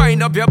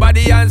 Wind up your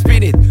body and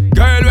spin it.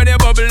 Girl, when you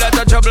bubble out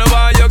of trouble,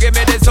 why you give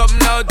me this something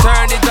now?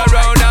 Turn it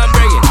around and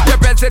bring it. You're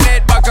pressing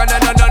it back on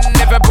and on.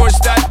 If you push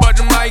that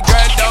button, my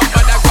girl, down,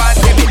 but I can't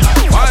give it.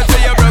 Once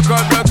you broke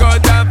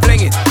out and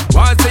fling it.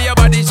 Once your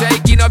body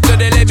shaking up to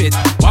the limit.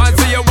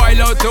 Once you wild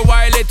out to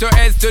wild it to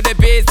S to the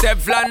base,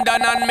 F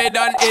London and mid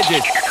and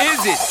edges.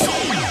 Is it?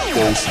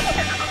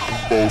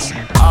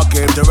 I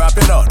came to rap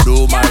it up,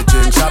 do my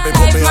thing. Sabi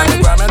put me on the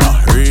gram and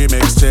a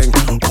remix thing.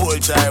 Pull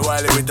Chai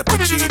Wiley with the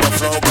Pachino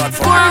flow. God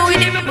for Go on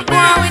with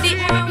it.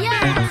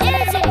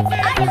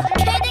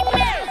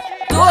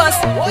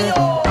 Ghost.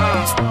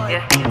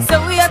 Yeah.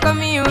 So we are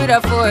coming with a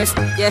force.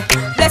 Yeah.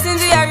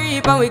 Blessings we are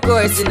reap and we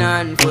coursing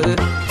on full.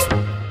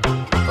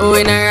 Oh,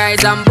 we not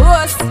rise and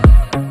boast.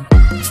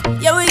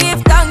 Yeah, we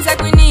give thanks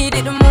like we need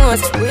it the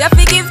most. We have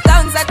to give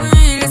thanks like we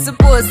really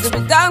supposed to be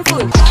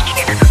thankful.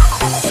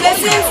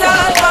 Blessings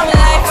all for my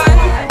life and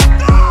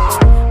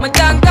my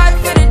thank God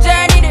for the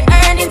journey, the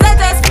earnings are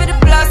just for the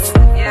plus.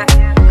 Yeah,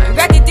 and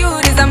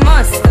gratitude is a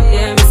must.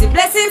 Yeah, we see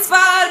blessings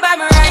fall by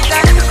my right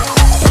hand.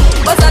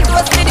 But I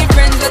toast for the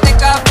friends we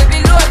take off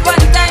every load.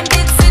 One time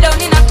did sit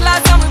down in a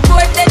class and we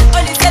bored. Then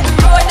only said the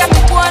road and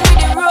we go on with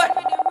the road.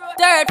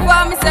 Third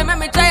form, me say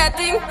me try a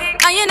thing.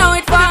 And you know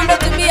it formed up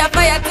to be a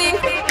fire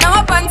thing. Now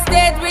up on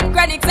stage with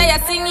chronic say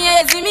I sing.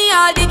 Yeah, see me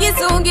all diggy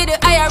soon get the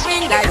higher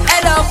ring. Like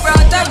hello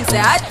brother, me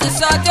say I had to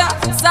shut ya.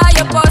 Saw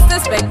your poster,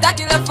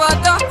 spectacular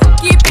photo.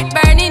 Keep it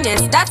burning,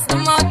 yes, that's the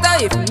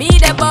motto. If me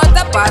the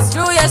butter pass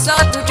through your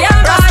shot to get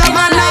right in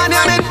my life.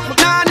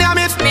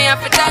 Me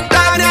have to thank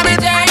God for the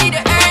journey,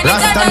 the earnings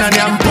are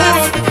just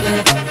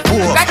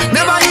poor.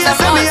 Never hear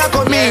say me a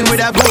come in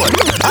with a goat.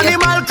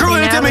 Animal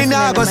cruelty me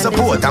nah go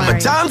support. I'm a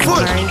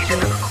thankful.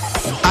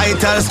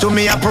 Idols to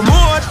me a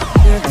promote.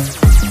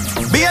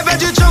 Be a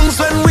veggie chunks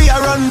when we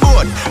are on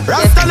board.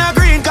 Rasta na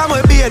green come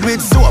with beard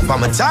with soap.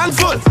 I'm a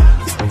thankful.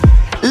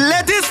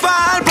 Let this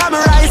fall from my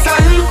rice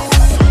and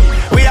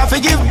we have to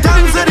give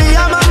thanks to the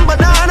yam and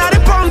banana, the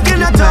pumpkin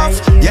the tough.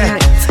 Yeah,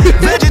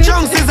 veggie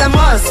chunks is a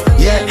must.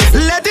 Yeah,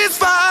 let this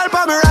fall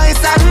from my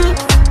rice and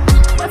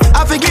I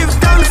have to give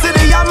thanks to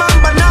the yam and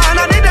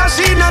banana, the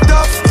dashi not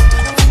tough.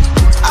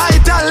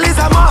 Idol is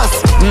a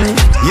must.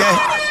 Yeah,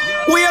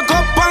 wake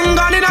up and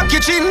a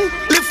kitchen.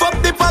 Lift up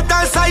the pot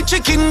and side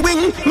chicken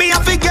wing. Me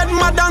have to get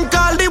mad and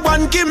call the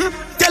one Kim.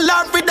 Tell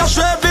her with the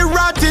every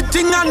ratty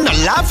thing and no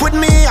laugh with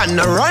me and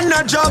no run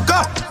a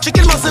joker.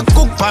 Chicken must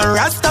cook pan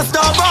rasta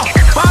stubber.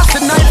 Pass the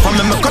knife for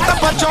me cut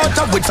up a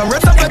chowder with some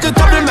rest of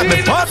vegetable. Make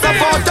me pass a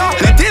photo.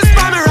 Let this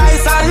pan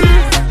rice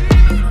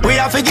and we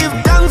have to give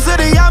thanks to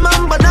the yam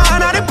and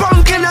banana, the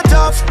pumpkin are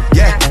tough.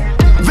 Yeah,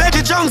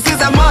 veggie chunks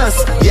is a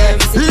must. Yeah,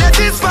 let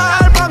this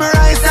fall pan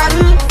rice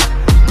and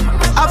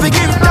I have to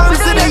give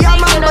thanks to the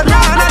yam and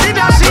banana, the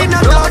dash in a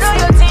tough.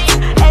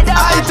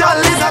 I tell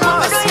is a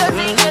must.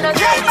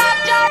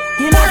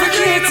 You know the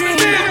thing,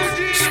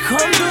 she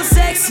come too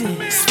sexy,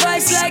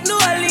 spice like New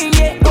Orleans,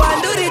 yeah, go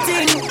and do the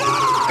thing.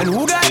 And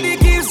who got the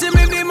keys to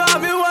me, be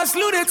Marvin, what's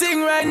do the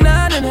thing right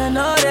now? And I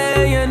know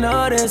that you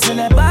know this, and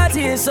that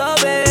body is so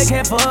big,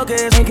 can't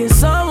focus. And can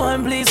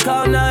someone please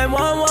call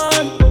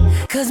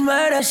 911, cause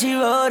murder she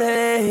wrote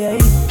it,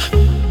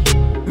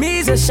 yeah.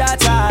 Me's a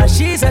shotter,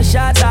 she's a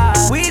shotter,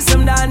 we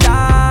some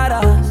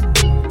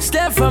dandadas.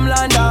 Step from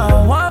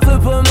London, one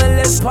foot put my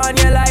lips on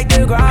you like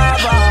the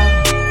grabber.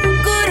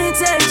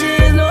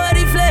 Intentions, no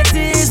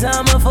deflectors,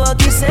 I'ma fuck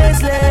you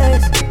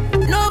senseless.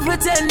 No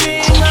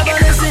pretending, I'm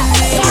gonna send me.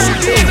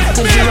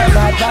 Cause you a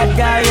bad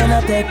guy and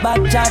I take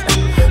back chat.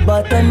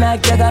 But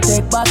tonight you gotta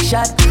take back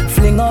shot.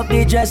 Fling up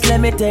the dress,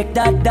 let me take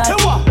that.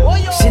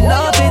 She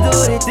love to do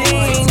the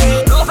thing.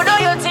 No for do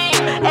your thing,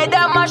 head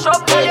down mash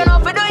up. Tell you no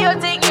for do your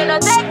thing, you know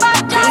take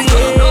back chat.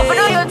 No for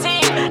do your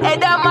thing, head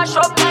down mash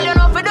up. Tell you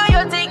no for do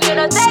your thing, you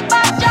know take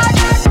back chat.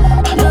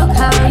 Look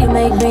how you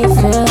make me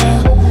feel.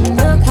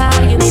 Look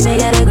how you make me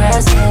get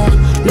aggressive.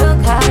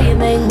 Look how you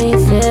make me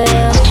feel.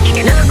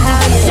 Look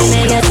how you make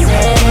me get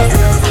serious.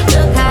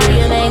 Look how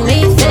you make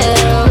me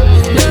feel.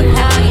 Look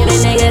how you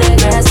make me get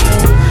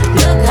aggressive.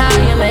 Look how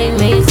you make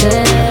me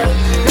feel.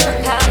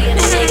 Look how you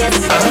make me get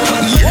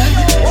serious.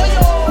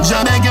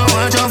 Jah beg you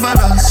watch over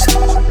us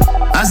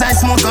as I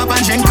smoke up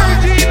and drink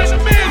up.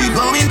 We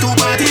going to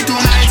party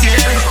tonight,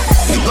 yeah.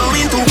 We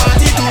going to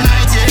party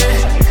tonight,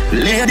 yeah.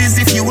 Ladies,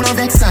 if you love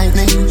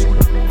excitement,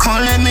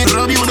 come let me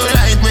rub you the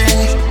right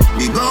way.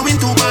 We going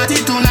to party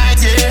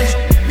tonight, yeah.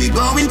 We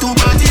going to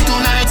party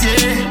tonight,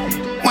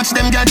 yeah. Watch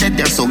them girls dead,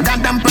 they're so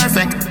goddamn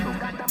perfect.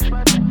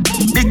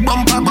 Big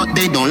bumper, but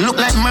they don't look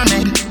like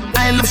mermaid.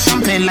 I love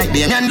champagne like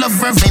they and love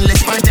Vervain,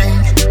 let's party.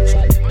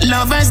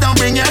 Lovers don't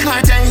bring your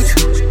heartache.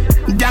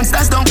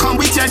 Gangsters don't come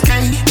with your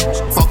cake.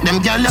 Fuck them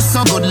girls, look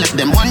so good, let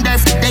them wonder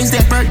if today's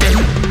their birthday.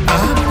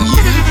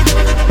 Yeah.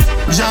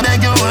 Jah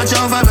beg you watch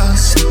over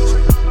us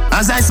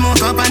as I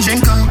smoke up and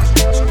drink up.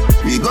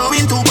 We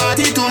going to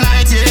party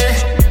tonight, yeah.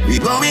 We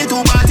going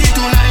to party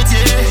tonight,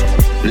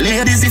 yeah.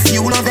 Ladies, if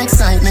you love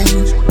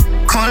excitement,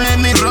 come let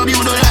me rub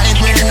you the right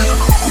way.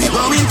 We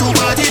going to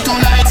party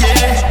tonight,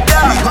 yeah.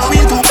 We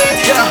going to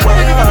party tonight.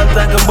 Why you all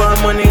talk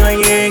about money when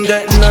you ain't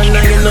got none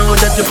and you know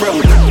that you're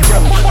broke?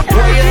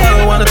 Why you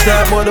all wanna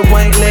talk about the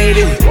white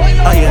lady?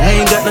 Oh, you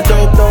ain't got no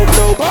dope.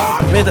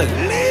 Me talk.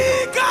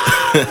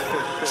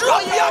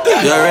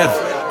 You're ref.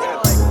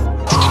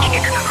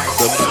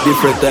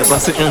 Different type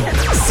of sitting.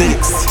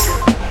 6.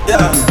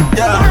 Yeah.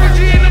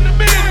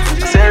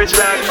 Serious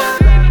like.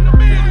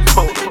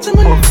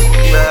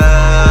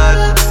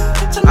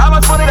 How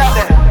much money that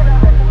there?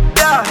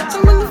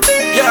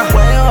 Yeah.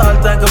 Why you all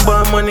talk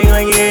about money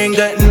when you ain't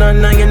got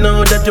none and you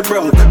know that you're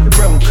broke?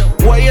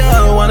 Why you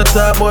all wanna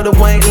talk about the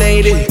white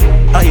lady?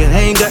 Oh, you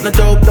ain't got no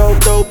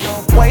dope.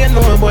 Why you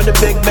know about the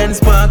big Benz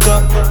park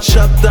up?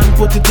 Shopped and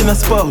put it in a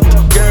spot.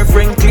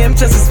 Girlfriend claim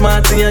just as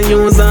smart and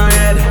use her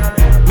head.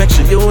 Make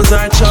sure you use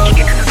our chug.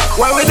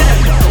 Why we there?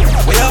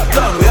 We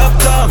uptown.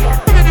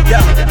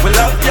 Yeah, we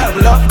love gun.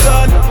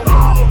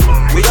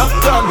 We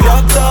uptown.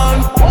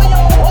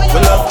 We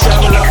love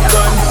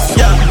gun.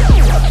 Yeah.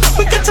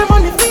 We got your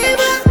money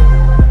fever.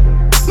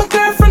 My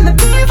girlfriend the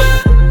diva.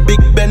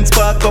 Big Benz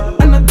park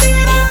up and a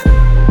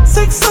theater.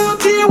 6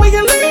 out here where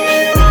you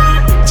live.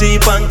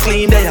 Cheap and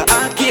clean, they are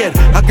arcade.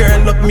 A girl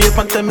look me up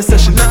and tell me say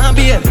she not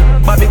beard.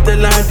 Bobby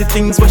tell her the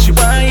things what she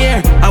want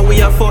here. And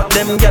we a fuck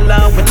them gyal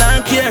and we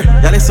not care.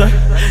 Yeah, listen,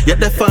 you're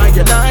the fire,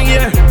 you're not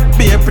here.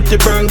 Be a pretty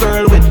burn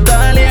girl with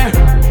doll hair.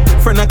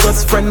 Friend of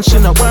cause friend, she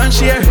no want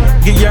share.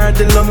 Give her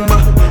the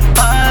lumber,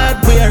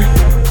 hardware.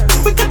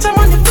 We got your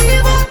money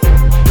fever.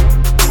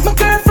 My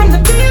girl from the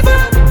diva.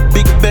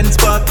 Big Benz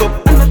park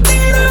up and the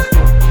theater.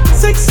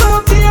 6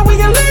 out here where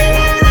you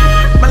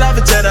live. My love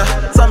each other,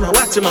 so me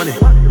watch your money.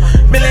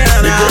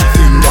 Millionaire,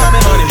 want me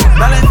money.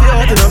 Balance you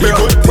out in the bro.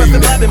 What's the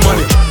body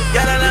money?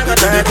 Yeah, I got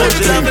the good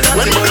job.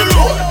 When you on the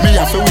road, me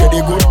have to wear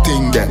the good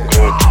thing then.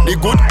 The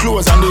good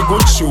clothes and the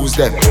good shoes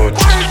then.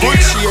 Good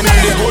chain and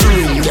the good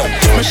ring then.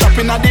 Me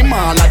shopping at the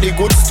mall at the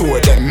good store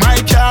then. My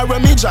car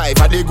when me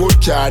drive at the good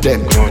car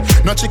then.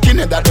 No chicken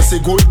head that does a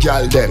good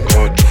girl then.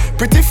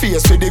 Pretty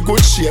face with the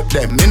good shape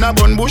them. In a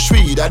bun bush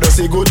weed that does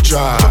a good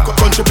job.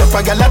 Country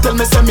pepper girl tell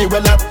me say me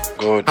well up.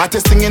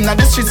 Artist singing at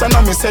the streets and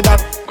I me say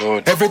that.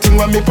 Everything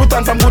when me put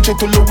on from Gucci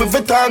to Louis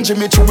Vuitton,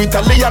 Jimmy Choo,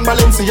 Italian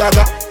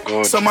Balenciaga.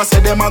 Some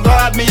say them a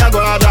god, me a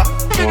god.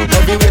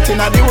 Every waiting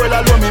at the world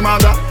alone me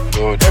maga.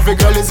 Every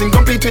girl is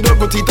incomplete with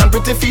ugly teeth and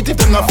pretty feet. If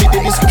them not fit the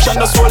description,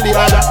 that's all the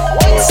other.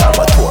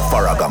 Salvatore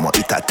Ferragamo,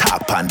 it a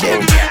tap on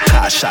them.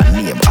 Cash and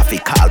name, I fi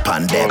call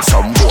pan them.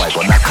 Some boy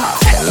gonna call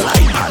hell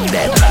life on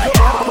them.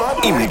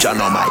 Image on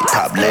my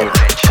tablet.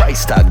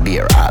 Price tag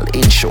there, I'll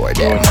insure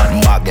them.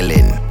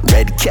 Muggling,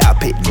 red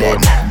carpet them.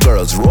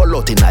 Girls roll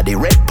out inna the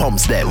red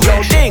pumps them.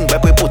 Yo ding,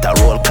 but we put a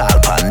roll call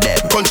pan them.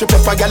 Country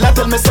pepper gal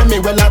tell me say me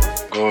well up.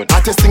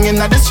 Artisting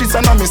inna the streets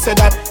and I me say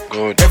that.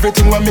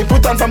 Everything when me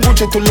put on from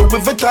Gucci to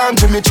Louis Vuitton,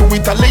 Jimmy Choo,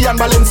 Italian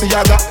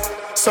Balenciaga.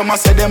 Some a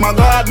say them a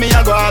god, me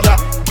a god.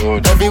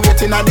 Every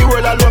waiting at the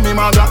world alone me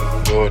maga.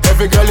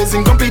 Every girl is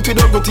incomplete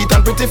with ugly teeth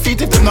and pretty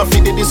feet. If them not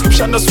fit the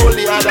description, that's all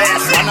the other.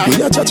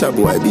 We a cha-cha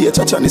boy, be a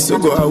cha-cha needs to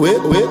go away.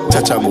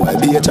 Cha-cha boy,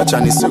 be a cha-cha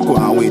needs to go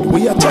away.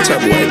 We a cha-cha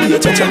boy, be a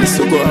cha-cha needs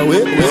to go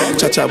away.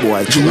 Cha-cha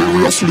boy,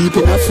 jewelry asleep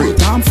in a free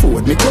time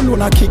food. Me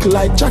cologne a kick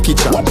like Jackie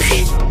Chan.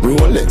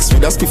 Rolex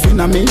with a skiff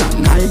in a me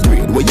and high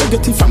grade. Where you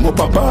get it from up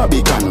a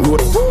Barbican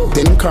road.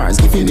 10 cars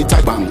giving it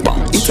a bang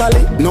bang.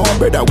 Italy, no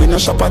brother, we no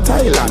shop at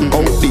Thailand.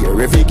 Out there,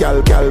 every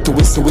gal to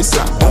whistle.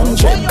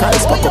 100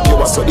 cars pack up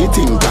your so the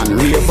thing can.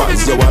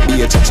 Ravers, you a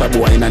be a cha-cha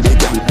boy in a the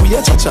gang. We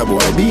a cha-cha boy,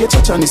 be a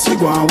cha-cha needs to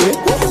go away.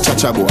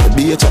 Cha-cha boy,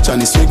 be a cha-cha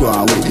needs to go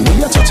away.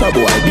 We a cha-cha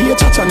boy, be a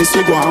cha-cha needs to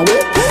go away.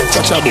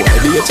 Cha-cha boy,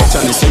 be a cha-cha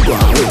needs to go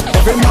away.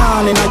 Every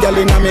morning a gal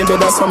in a me bed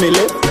that's how me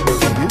live.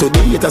 To the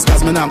haters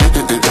cause me now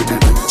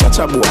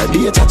cha-cha boy,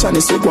 be a cha-cha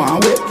needs to go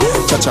away.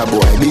 Cha-cha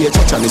boy, be a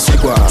cha-cha needs to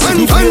go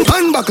away.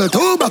 One buckle,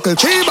 2 buckle,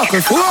 3 buckle,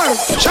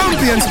 4.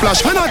 Champion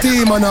splash, when a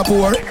team and a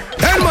pour.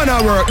 Then man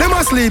a work, them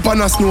a sleep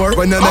and a snore.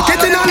 When they make it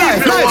in a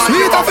life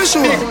sweet for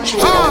sure.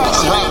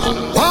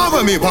 Wow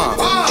with me, wow.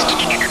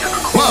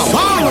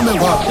 Wow with me,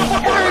 wow.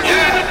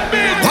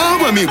 Wow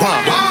with me,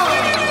 wow.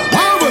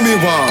 Wow with me,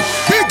 wow.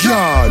 Big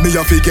yard, me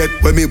a forget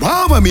when me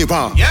wow with me,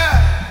 wow.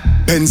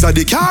 Benz a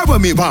the car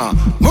with me, wow.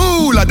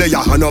 Moolah the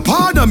ya and a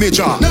part of me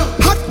jaw.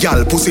 Hot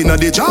gal pussy na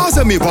the jaws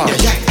of me, wow.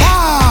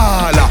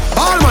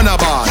 Ball man a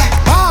ball.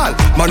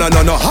 Man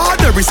a no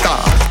hard every star.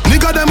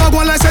 Nigga them a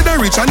go like say they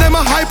rich and them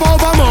a hype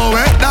over more.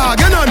 Dog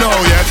you no know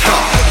yet.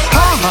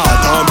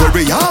 Don't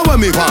bury ya with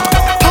me want.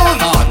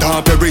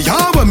 Don't bury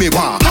ya with me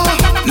want.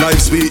 Life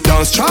sweet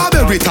down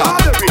strawberry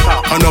top.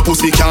 And a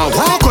pussy can't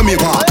walk with me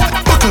want.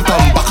 Buckle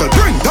pum buckle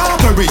bring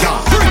down bury ya.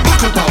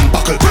 Buckle pum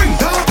buckle bring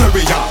down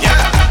bury ya.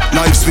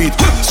 Life sweet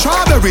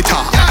strawberry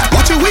top.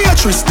 Watch your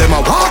waitress them a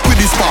walk with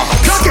this bar.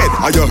 Clock it.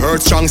 Are you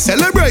heard strong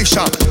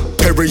celebration?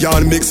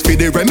 Perrion mix for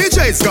the Remy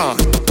J's gone.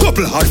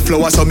 Couple hot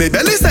flowers so me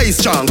belly stay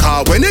strong.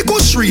 Cause when it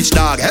goes reach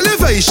dog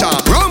elevation.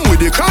 Rum with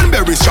the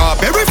cranberry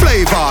strawberry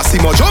flavor. See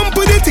my jump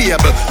with the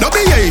table, no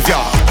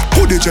behavior.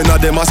 Who the gen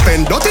of them a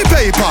spend dirty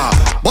paper?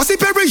 Bossy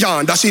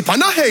Perrion, that ship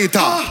and a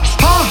hater.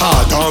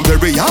 Don't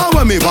Perrion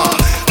when me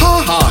want.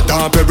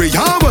 Don't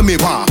Perrion when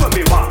me want.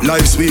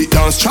 Life sweet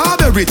down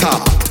strawberry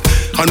top.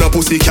 And a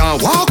pussy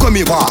can't walk when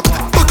me walk.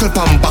 Buckle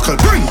pum buckle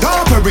bring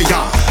down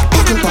Perrion.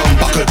 Buckle pum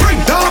buckle bring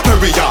down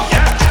Perrion.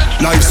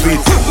 Life sweet,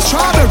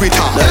 strawberry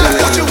top.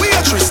 Watch your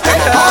waitress, them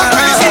a walk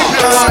with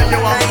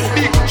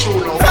this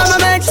one. From a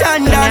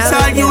mention, that's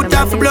all you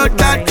have blood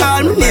that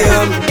call me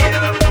name.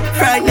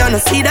 Right now, no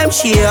see them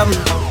shame.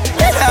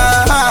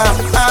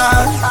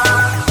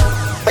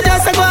 But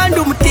just I go and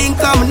do my thing,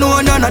 come know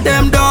none of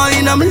them down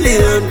in my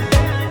lane.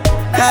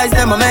 Guys,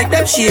 them I make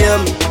them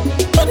shame.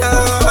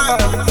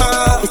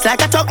 It's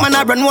like a truck man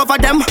I run over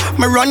them.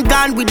 Me run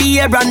gun with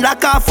the air and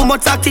lock off for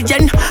much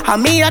oxygen.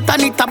 And me at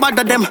and it a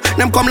bother them.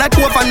 Them come like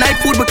overnight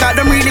food because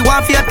them really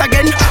want to eat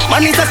again.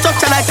 Man is a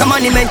structure like a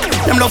monument.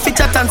 Them love to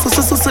chat and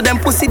so them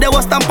pussy they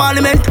was in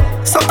parliament.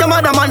 Suck them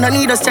other man I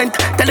need a strength.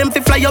 Tell them to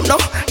fly up now.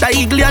 The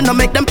eagle and no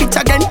make them pitch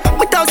again.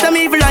 Without them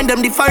evil and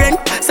them different.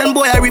 Send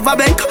boy a river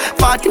bank.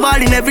 Party ball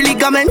in every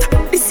ligament.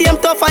 The same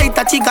tough fight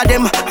a chick of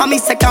them. And me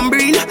second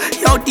breed.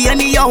 Yo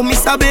Danny yo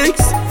Mr.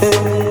 Biggs.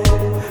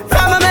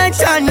 From a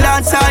mention,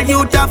 that's all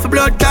you have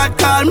blood that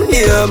call me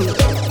name.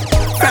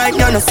 Right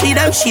now, no see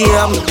them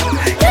shame.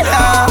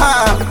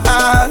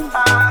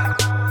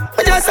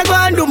 I just go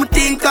and do my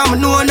thing, come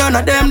know none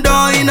of them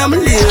down in my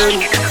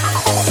lane.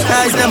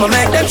 Guys, them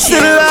make them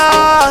shame.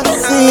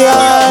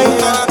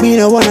 Me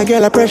no wanna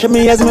get a pressure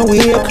me as me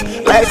wake.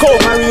 Like how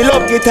my real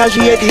love get a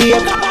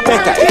shade.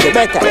 Better if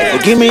you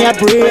give me a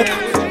break.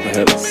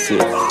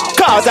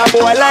 Cause a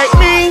boy like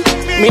me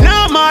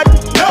no mad.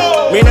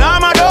 Me no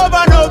mad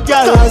over no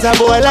girl. Cause a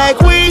boy like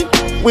we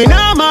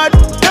no mad.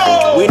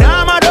 We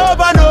no mad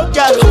over no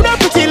girl. She coulda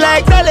pretty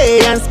like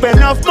Dolly and spend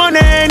enough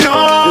money, no.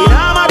 We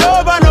no mad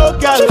over no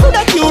girl. She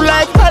coulda cute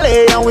like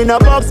Dolly and we no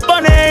Bugs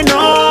Bunny,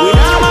 no. We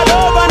no mad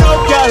over no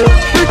girl.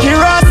 Ricky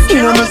Ross,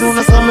 you know me soon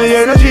as some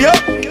energy up.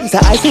 It's a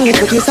icing it,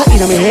 but it's a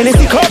in a me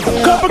Hennessy cup.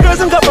 Couple girls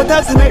and couple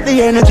taps to make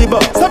the energy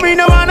buck.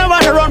 Sabrina wanna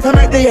run for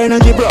make the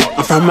energy bro.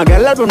 And from my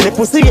girl from the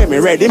pussy get me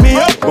ready me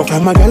up. But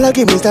from my girl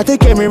give me start to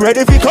get me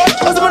ready for cut.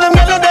 Cause when them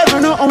girls never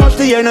know how much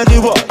the energy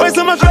was. When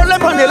so much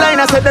love on the line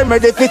I said them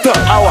ready for cut.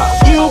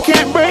 You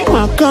can't break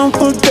my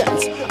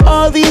confidence.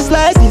 All these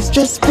lies is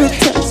just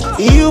pretense.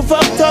 You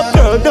fucked up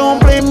girl, don't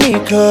blame me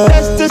cause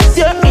that's just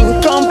your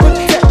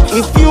incompetence.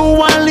 If you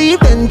want leave,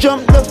 then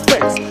jump the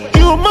fence.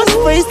 You must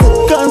face the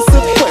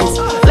consequence.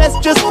 Let's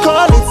just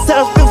call it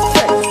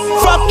self-defense.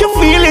 Fuck your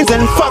feelings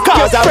and fuck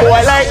cause a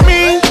boy like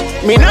me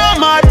not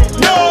mad.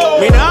 No,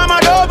 me not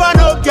mad over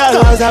no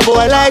girl. Cause a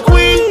boy like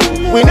we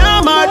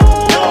not mad.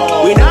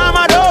 No, we not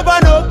mad over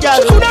no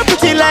girl. She coulda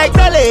pretty like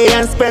Dolly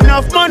and spend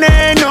enough money.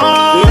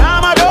 No, we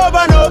not mad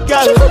over no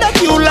girl. She coulda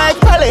cute like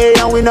Dolly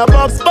and we no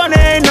box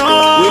bunny.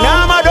 No, we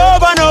not mad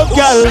over no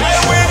girl.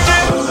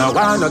 No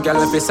want no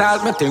girl if you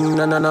solve me thing,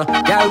 no.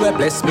 Girl we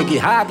bless me,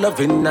 give hard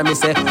loving, and me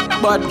say,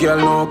 but girl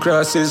no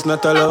cross is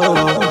not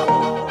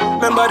allowed.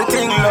 Remember the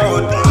thing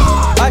loud.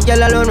 Hot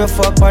girl alone me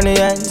fuck on the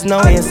ends. No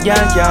waste girl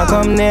can't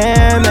come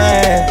near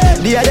me.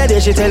 The other day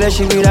she tell her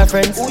she with her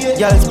friends.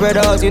 Girl spread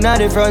out in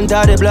the front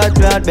of the blood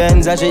clot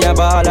Benz. And she a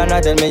ball and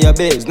I tell me your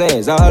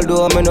business.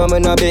 Although me know me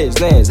no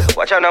business.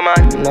 Watch out no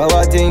man, now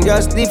I think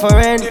just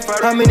different.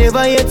 And me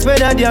never yet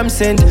spread a damn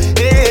cent.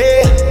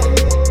 Hey,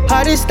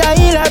 how the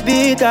style I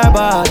beat her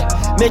bad.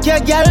 Make your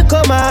girl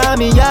come on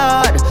me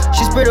yard.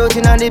 She spread out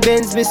in the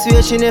Benz. Me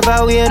swear she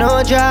never wear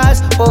no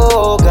dress.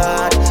 Oh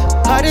God,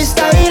 how the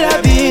style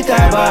I beat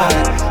her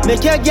bad.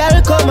 Make your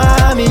girl come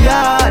on me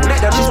yard.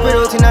 She spread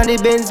out in the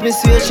Benz. Me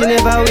swear she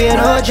never wear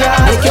no dress.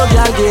 Make your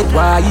girl get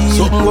wild.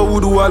 Something what we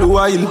do all the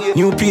while.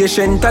 New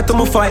patient tattoo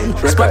my file.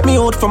 Spot me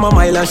out from a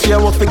mile and share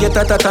what forget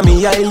that at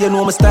me aisle. You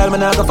know my style,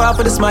 man I go far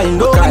for the smile.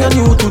 No thing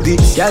new to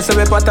this. Girl say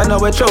we pattern now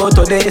we throw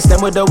today.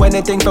 Stem with the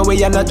anything for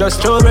we and not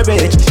just throw a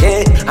bitch.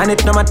 Yeah, and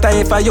it no matter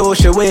if I yo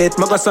she wait.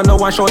 My son no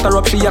one shot her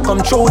up, she a come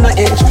through no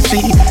edge.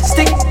 She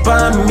stick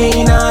by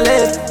me now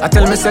left. I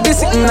tell me say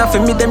this ain't not for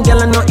me, them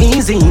girl no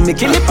easy. Me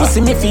kill it pussy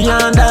me fi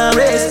under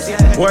rest.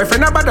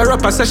 Boyfriend a bother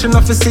up a session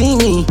of to see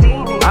me.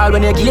 All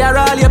when you gear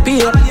all you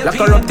pay. Lock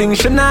her up thing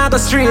she not go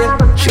straight.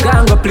 She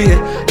can't go play.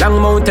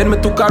 Long mountain me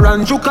took her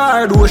and juke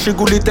her. Do she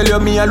goodly tell you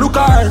me a look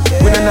her.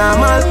 We no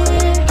normal.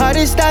 How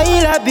the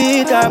style I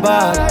beat her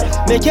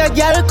bad. Make your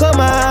girl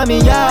come on me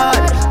yard.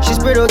 She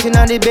spread out in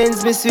the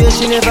Benz. Me swear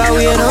she never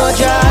wear no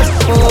dress.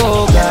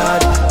 Oh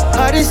God,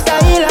 how the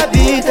style I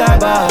beat her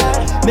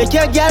bad. Make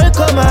your girl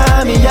come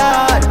on me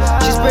yard.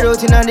 She spread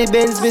out in the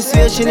Benz. Me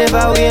swear she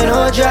never wear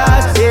no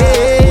dress.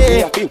 Yeah. Put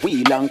me a fi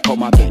wheel and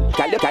come again.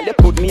 Call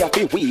put me a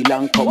fi wheel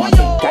and come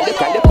again.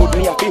 Call put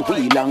me a fi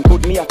wheel and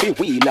put me a fi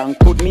wheel and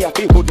put me a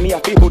fi put me a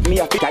fi put me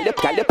a fi.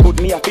 Call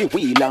put me a fi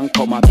wheel and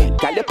come again.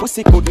 Call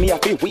pussy put me a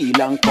fi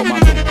wheel and come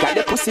again.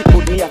 Call pussy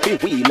put me a fi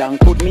wheel and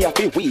put me a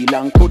fi wheel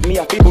and put me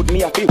a fi put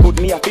me a fi put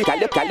me a fi.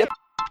 Call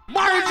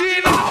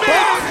Margina,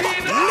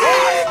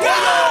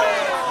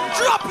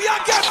 drop your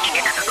gun.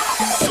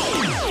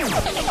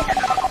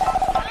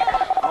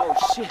 Oh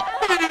shit.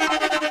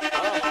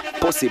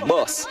 Pussy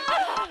boss.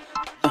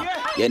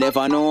 You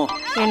never know.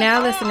 You're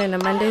now listening to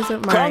Mondays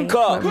with Mari.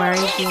 With Mari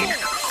G.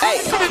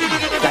 Hey,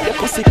 got the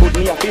pussy put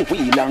me a fi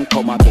wheel and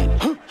come again.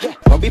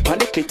 Rub it on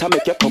the clit and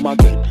make you come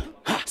again.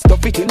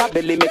 Stuff it in a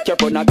belly, make you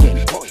run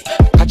again.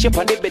 Catch you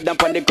on the bed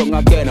and on the ground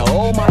again.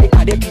 Oh my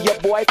God, you give your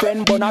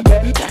boyfriend bun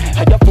again.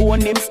 Had your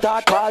phone him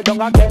start call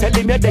down again. Tell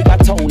him you dig a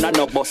town and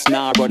no bus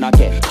now run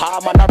again.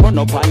 Calm and a run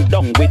up and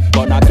down with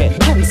gun again.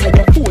 Answer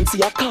your phone,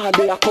 see a call,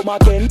 they a come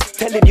again.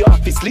 Tell him you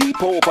have to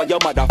sleep over your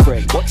mother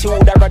friend. But you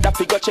woulda rather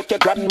figure check your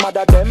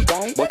grandmother them.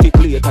 But it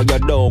later you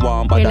don't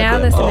want bother them. You're now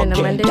listening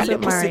to Mondays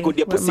with Mari.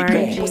 With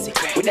Mari G.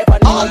 We never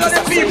know. All of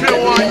the people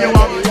want you a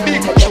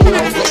big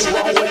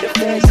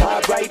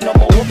right now,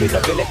 we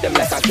never let them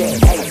like a game.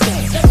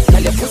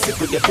 Tell your pussy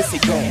with your pussy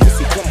grand.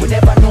 We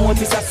never know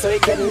this is so you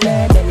can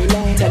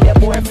land. Tell your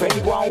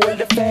boyfriend go and hold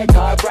the fed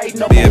hard right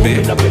now.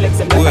 Baby,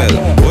 well,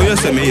 what you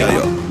say me here,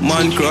 yo?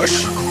 Man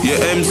crush, your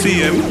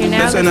MCM.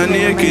 That's when a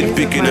naked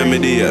picking a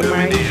medium.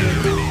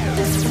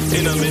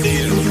 In a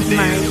medium.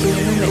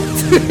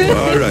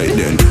 Alright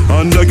then,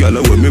 and the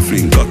gyal when me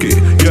fling cocky.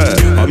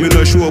 Yeah, I mean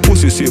I show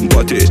pussy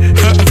sympathy.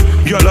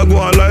 Gyal a go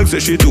on live say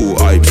she too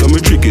hype, so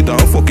me trick it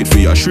and fuck it for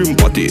your shrimp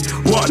patty.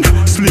 One,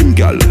 slim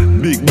gyal,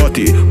 big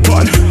body.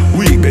 One,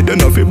 weak bed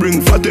enough to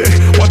bring fatty.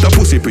 What a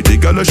pussy pretty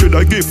gyal I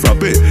shoulda give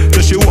frappe. So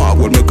she walk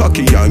with me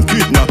cocky and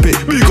kidnap it.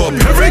 Big up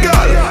every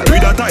gyal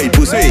with a tight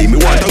pussy. Me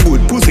want a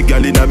good pussy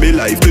gyal in me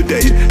life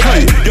today.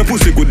 Hey, your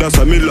pussy good that's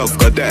why me love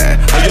got there.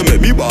 And you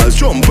make me balls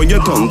jump when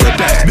your tongue got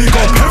there. Big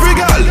up every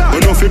gyal,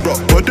 when you fi broke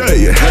but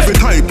hey, every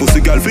time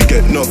pussy girl fi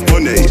get enough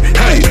money.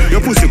 Hey,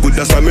 your pussy good,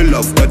 that's why me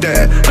love got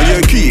there. And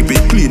you keep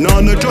it clean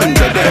on the joint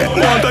there.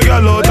 Want a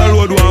girl out the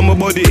road, want my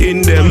body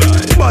in them.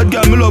 Bad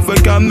girl me love when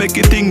can make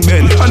it thing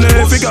bend. And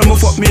every girl me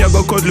fuck me, I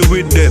go cuddle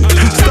with them.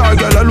 Star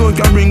girl alone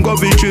can bring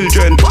up the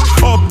children.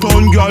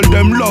 Uptown girl,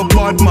 them love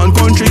bad man.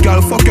 Country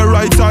girl, fuck your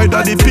right side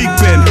of the pig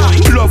pen.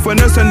 Love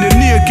when I send the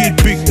naked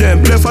pick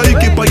them. Left eye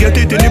keep on your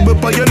teeth, nibble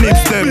on your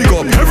lips them. Pick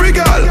up every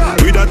girl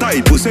with a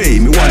tight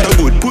pussy. Me want a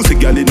good pussy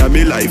girl in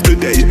me life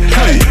today.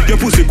 Hey, your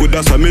pussy good,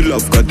 that's why me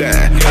love got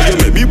there. And you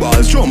make me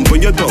balls jump when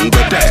your tongue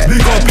got there.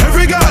 Big up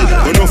every girl,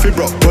 when you fi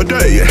broke but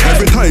hey,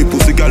 every time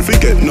pussy girl fi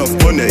get enough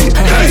money.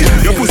 Hey,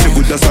 your pussy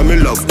good, that's why me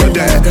love got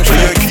there. And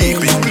you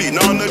keep it clean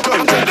on the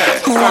joint there.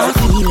 I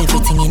feel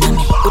everything in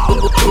me.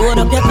 Hold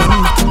up your gun,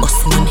 make it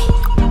bust in me.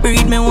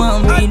 Breed me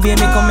one, breed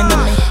baby come in me.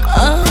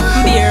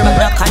 beer, but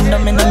no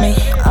condom in me.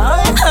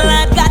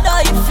 Lord God,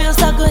 oh, you feel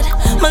so good.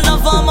 My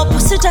love on my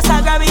pussy, just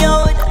I grab you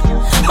out.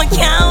 I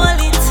can't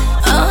hold it.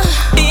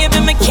 Baby,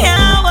 me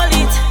can't hold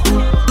it.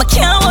 Me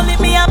can't hold it,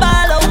 me a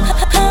ball out.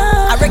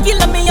 I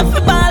regular me up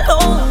a ball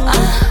out.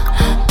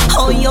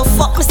 Oh, you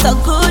fuck me so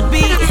good,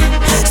 B.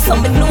 So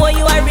me know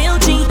you a real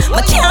G.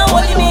 Me can't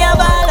hold it, me a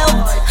ball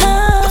out.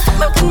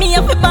 Fuck me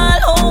up a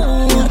ball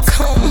out.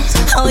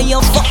 Oh,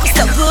 you fuck me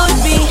so good,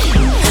 B.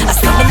 I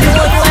said me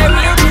know you a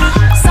real G.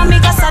 So me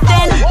got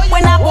certain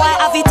when a boy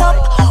have it up,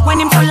 when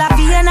him full of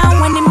Vienna,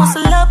 when him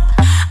muscle up.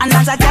 And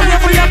as a girl you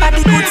full up of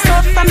the good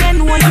stuff, from you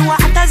know you are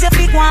hot as your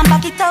feet, go and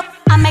back it up.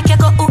 I make you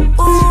go ooh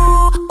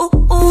ooh ooh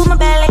ooh my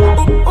belly,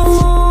 ooh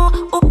ooh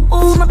ooh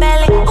ooh my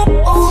belly, ooh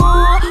ooh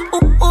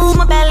ooh ooh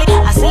my belly.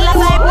 I still a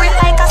vibrate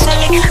like a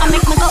celly. I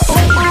make me go ooh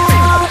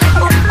ooh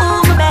ooh ooh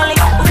my belly,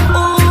 ooh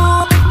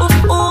ooh ooh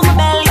ooh my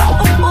belly,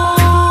 ooh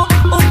ooh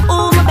ooh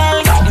ooh my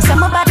belly. You say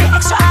my body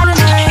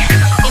extraordinary.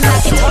 You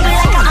knock it up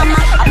like a hammer.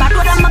 I bad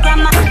with my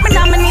grandma. Me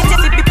nominate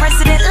if it be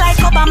president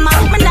like Obama.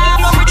 Me nah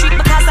go retreat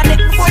because I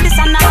did before this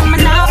and now. Me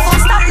nah full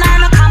stop now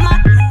no comma.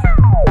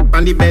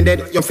 On the bended,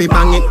 you feel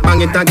bang it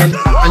again.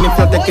 And if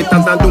you take it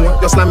as a door,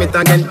 you slam it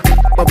again.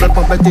 Bubble,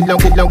 bubble, till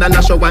long, than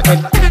a shower head.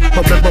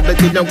 Bubble, bubble,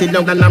 till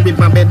long, than a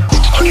river bed.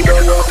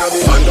 Underwater, me,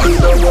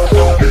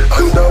 underwater,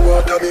 me,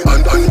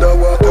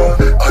 underwater,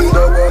 me,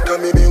 underwater,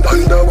 me,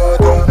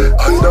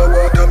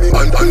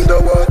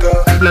 underwater.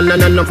 No,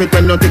 love it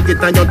when you take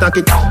it and you take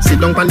it. Sit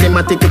down on the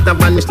matic, it a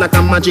vanish like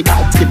a magic.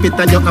 Skip it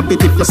and you happy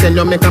if you sell,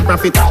 you make a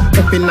profit.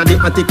 Up in the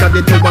attic, of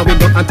the tower, we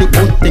don't attic.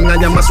 Good thing I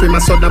am a swimmer,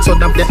 so that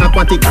play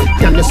aquatic.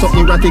 Can you so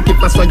erratic,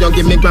 if I saw you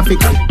give me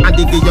graphic. I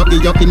dig you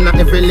in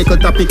every little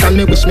topic. And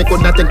me wish me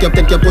could have take you,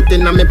 put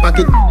in my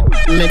pocket.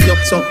 Make you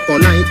so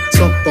polite.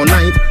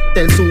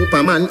 Tell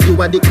Superman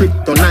you are the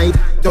kryptonite.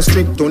 Just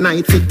strip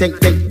tonight, fit take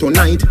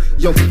tonight.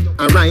 You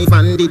arrive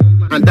and it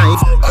and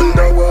dive.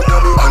 Underwater,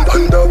 me,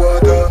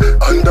 underwater,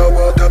 me,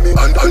 underwater, me,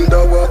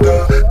 underwater,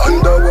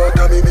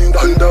 me,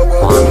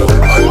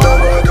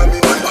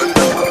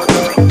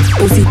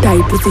 Pussy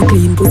tight, pussy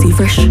clean, pussy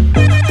fresh.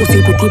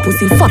 Pussy pretty,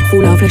 pussy fat,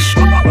 full of flesh.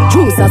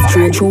 Juice a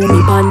straight through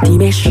me panty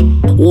mesh.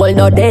 All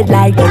not dead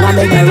like don't I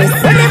make a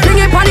rest. When you fling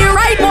it on the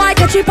right, boy,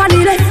 catch it on the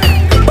left.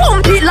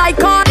 Pump it like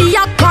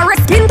cardiac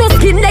arrest. Skin to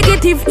skin,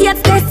 negative,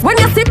 yet test. When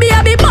you see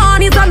baby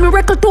born, it's a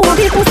miracle to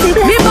me pussy.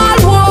 Me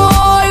ball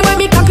boy, when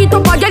me cock it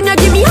up again, you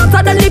give me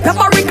hotter than the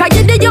paprika.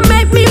 You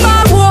make me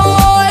ball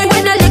boy.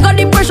 When you leg on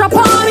the pressure,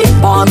 palm me.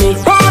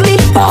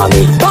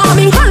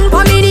 Hand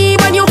palm me knee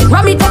when you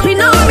ram it up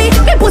in on me.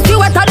 Me pussy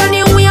wetter than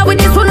you here with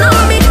the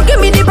tsunami. Give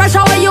me the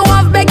pressure when you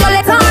have beg your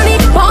legs on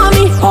it. Palm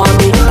me.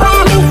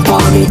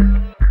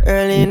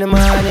 Early in the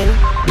morning,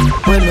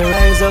 when me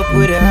rise up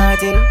with a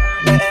heart in,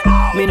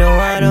 me no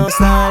want no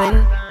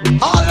stalling.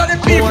 All of the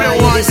people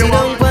want you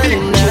don't find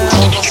it now.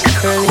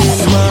 Early in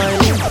the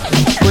morning,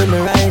 when me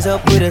rise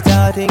up with a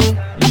thought in,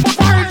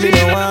 me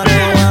no want no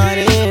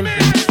warning.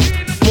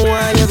 Me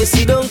want you to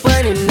see don't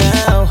find it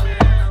now.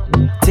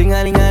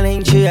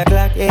 Ting-a-ling-a-ling, 3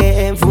 o'clock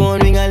a.m. phone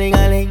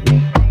ring-a-ling-a-ling.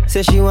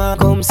 Say she want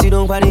come sit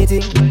down for the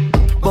thing.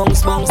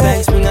 Bounce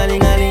like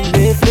spring-a-ling-a-ling.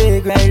 They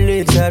fake right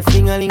lips start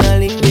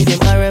fling-a-ling-a-ling. With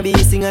them R&B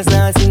singers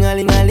now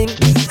sing-a-ling-a-ling.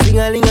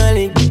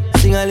 Sing-a-ling-a-ling,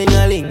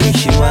 sing-a-ling-a-ling.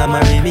 She want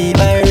marry me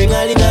by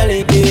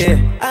ring-a-ling-a-ling, yeah.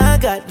 I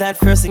got that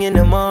first thing in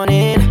the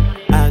morning.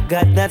 I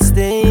got that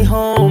stay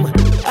home.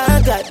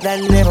 I got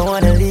that never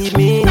wanna leave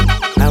me.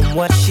 I'm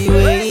what she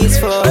waits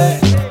for.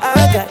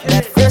 I got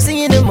that first thing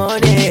in the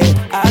morning.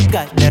 I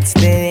got that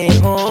stay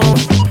home.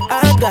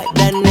 I got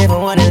that never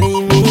wanna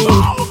leave me.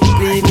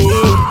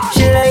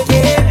 She like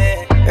it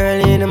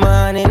early in the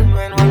morning.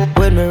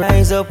 When me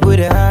rise up with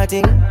a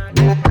hearting,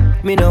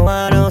 me no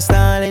want no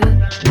stalling.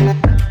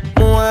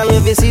 Me want you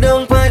to sit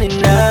down on it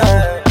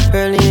now.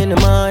 Early in the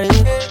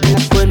morning,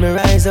 when me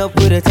rise up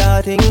with a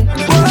hearting, me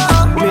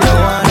no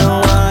want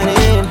no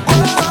warning.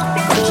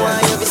 Me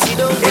want you to sit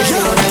down on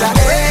it now.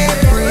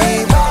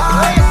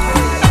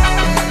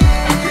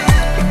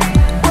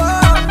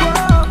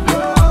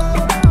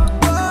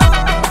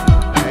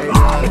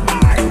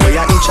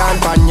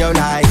 Chant on your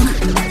like,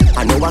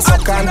 I know I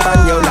suck on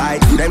your like.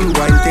 Them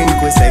going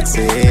think we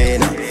sexy,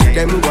 nah.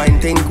 Them going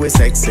think we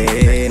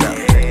sexy, nah.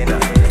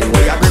 The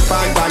way I grip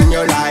on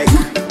your like,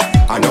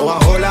 I know I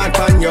hold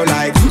on your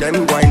like.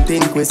 Them going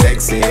think we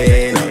sexy,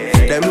 nah.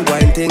 Them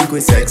going think we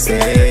sexy,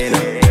 nah.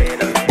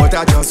 But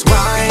I just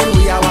whine,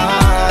 we are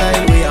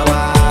wine,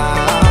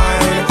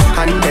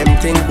 and them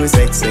think we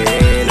sexy,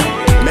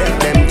 nah. Make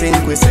them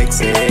think we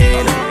sexy,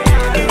 nah.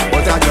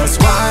 But I just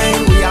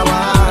whine, we are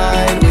wine.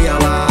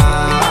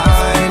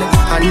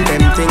 And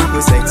them think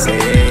we sexy,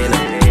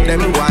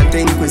 them one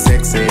think we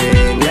sexy,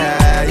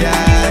 yeah.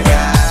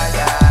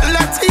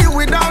 Let's hear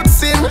without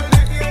sin,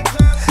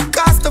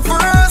 cast the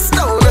first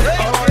stone.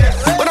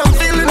 When I'm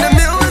feeling the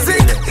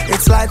music,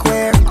 it's like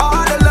we're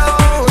all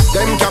alone.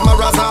 Them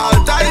cameras all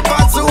type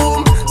of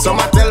zoom, some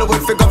I tell we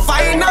figure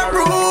find a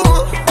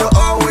room. To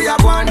all we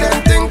have one,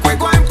 them think we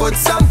going put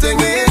something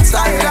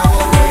inside our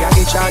home. We are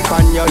each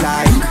on your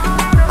like,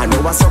 I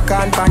know I suck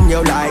on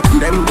your like.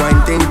 Them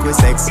going think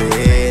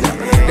sexy.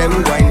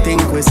 Them going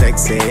think we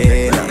sexy.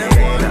 We a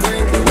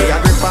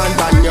grip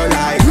on your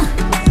life.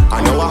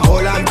 I know a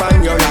whole lot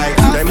on your life.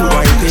 Them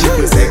going think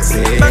we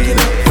sexy. Them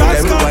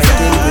going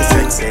think we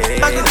sexy.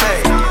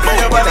 Hey,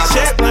 your body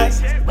shape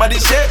nice, body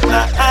shape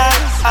nice.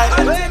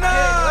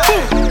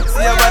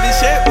 See your body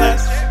shape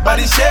nice,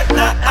 body shape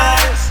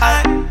nice.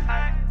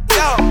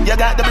 Yo, you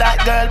got the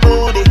black girl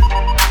booty,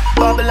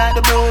 bubble like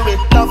the brewery.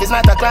 Love is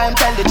not a crime,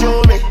 tell the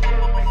jury.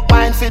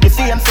 Wine for the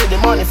fame, for the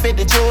money, for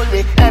the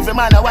jewelry. Every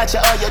man I watch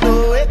you how you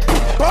do it.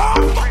 Back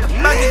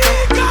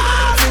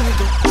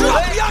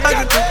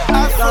it up,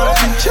 back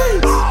it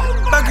up,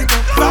 back it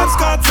up, Vybz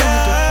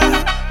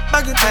Kartel.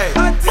 Back it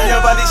up, see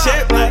your body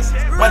shape nice,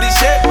 body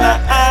shape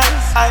nice.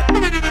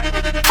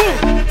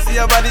 See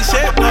your body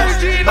shape nice,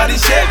 body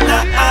shape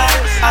nice.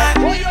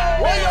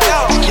 Yo,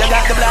 you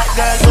got the black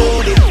girl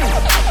booty,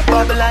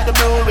 bubble like the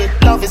brewery.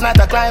 Love is not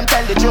a crime,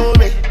 tell the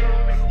jury.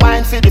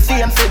 Wine for the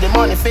fame, for the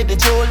money, for the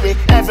jewelry.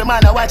 Every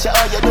man I watch you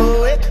how you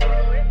do it.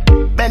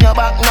 Bend your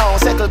back now,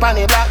 circle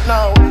panny black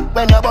now.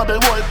 When your bubble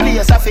whole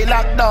place I feel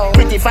locked down.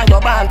 Pretty find your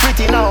band,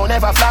 pretty now,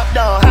 never flop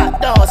down. Hot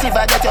down, see if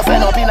I get your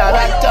friend up in a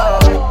right down.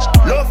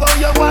 Love how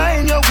you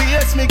wine, your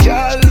waist, me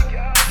girl.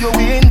 You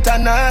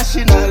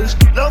international.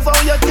 Love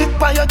how you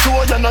tip on your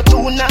toe, you're not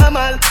too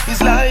normal. It's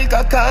like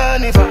a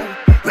carnival.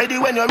 Ready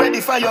when you're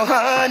ready for your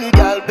honey,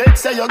 girl. Bet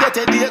say you get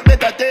a date,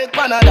 better take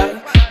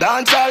Panadol.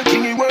 Dance all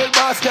king, world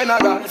boss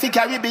general. Fi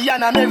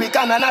Caribbean,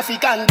 American and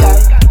African girl.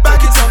 Back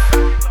it up,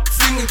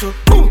 fling it up,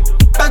 boom.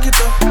 Back it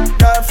up,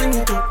 girl, fling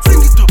it up,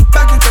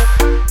 back it up,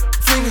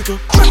 fling it up,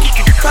 back it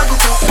up, back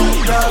it up,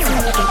 girl,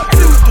 fling it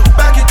up,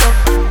 back it up,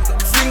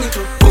 fling it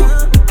up, boom.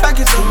 Back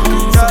it up,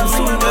 girl,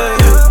 fling it up,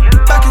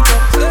 back it up.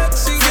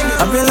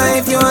 I feel like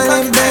if you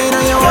live there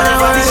and you wanna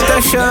run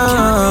special.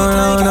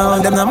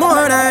 No, them no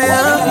more than you.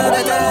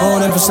 Oh,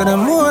 them for say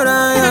them more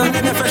than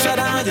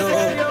you.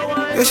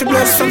 You should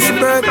bless some she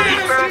bird.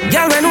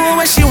 Girl, we know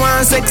what she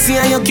wants, sexy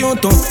and you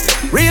cute too.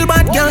 Real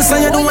bad girl, so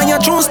you do when you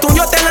choose to.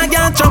 You tell a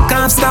girl, chuck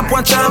off, stop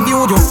watch her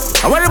view you.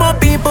 I worry about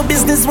people,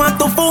 business, want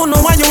to fool.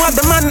 No, why you have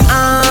the man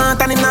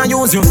heart and him not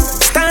use you.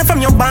 Start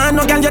from your band,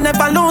 no girl, you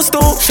never lose to.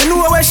 She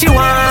know where she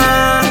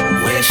want,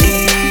 where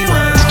she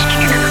want.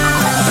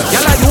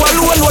 Girl, like you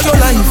alone know your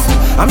life.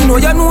 I know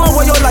you know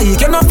what you like.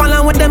 You not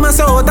follow with them and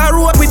so out the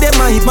road with them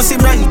might must be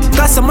right.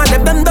 Cause some of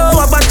them don't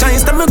have a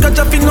chance. Them got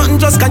you feel nothing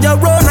just cause you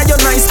run and you're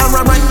nice and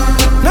right.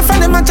 No for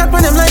them a chat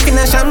when them like in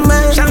a shamba.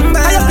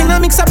 I up in a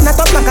mix up, not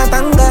up like a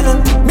tango.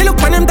 Me look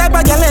for them type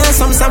of girl and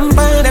some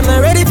samba. Them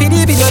not ready for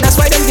the video, that's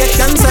why them get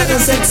cancer. You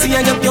sexy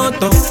and you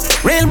cute too.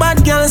 Real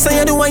bad girl, so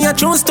you do what you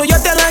choose to. You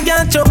tell a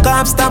girl choke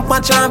up, stop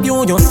watch her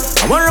view you.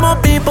 I worry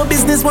about people,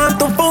 business, want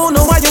to fool.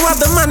 No why you have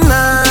the man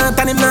not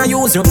and him not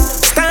use you.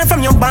 Start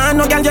from your band,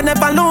 no girl you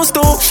never lose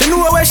to. She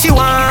know where she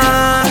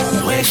want,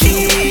 where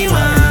she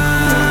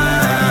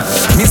want.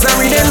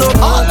 Misery they look.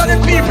 All of the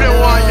people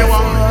want you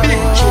want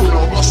big tune.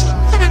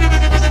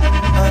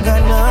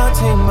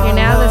 You're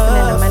now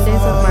listening to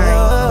Mondays with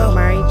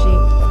Mari G.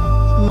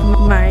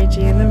 Mari G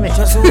in the mix.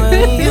 Just the way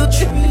you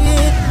treat me,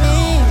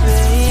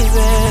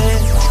 baby.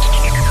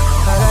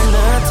 I got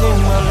nothing,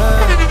 my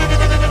love.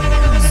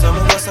 Some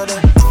of us are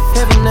there.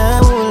 Every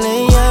night we'll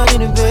lay out in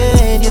the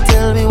bed. You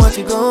tell me what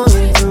you're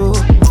going through.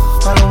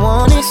 All I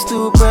want is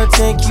to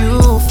protect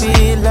you.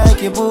 Feel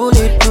like you're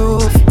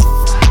bulletproof.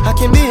 I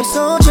can be a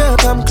soldier,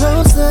 come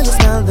closer. You're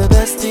not the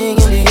best thing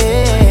in the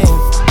air.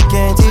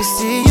 Can't you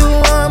see you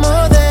are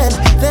more than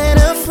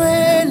a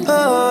friend?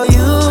 Oh,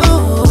 you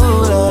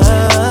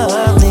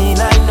love me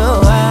like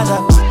no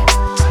other.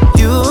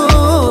 You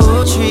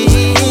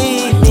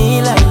treat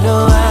me like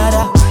no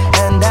other.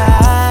 And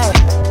I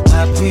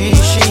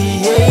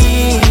appreciate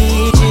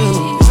you.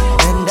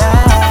 And I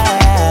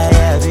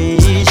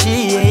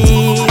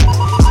appreciate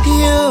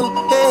you.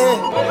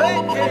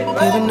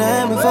 Every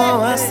night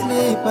before I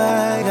sleep,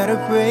 I gotta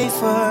pray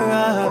for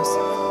us.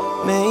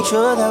 Make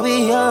sure that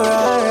we are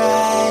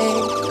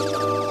alright.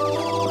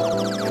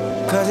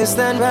 Cause you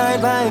stand right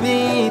by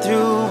me through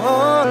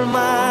all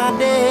my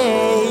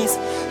days.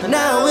 And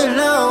I will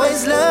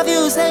always love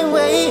you same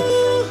way.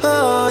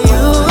 Oh,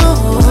 you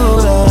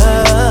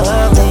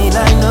love me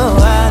like no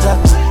other.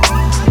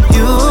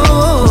 You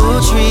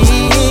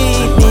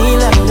treat me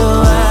like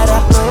no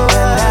other.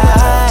 And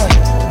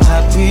I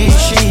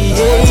appreciate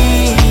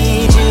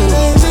you.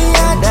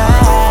 And I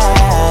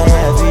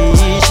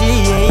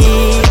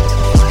appreciate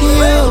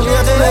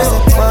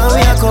where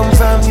we come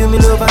from, you me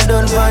love and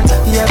done fun.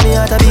 Yeah, me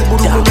heart a big boom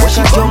boom like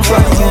a jump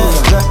from you.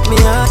 Got me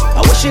heart,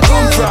 I wish you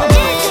come from.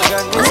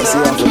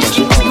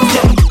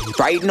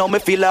 Right now me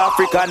feel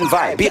African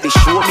vibe. Baby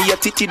show me your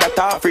titty that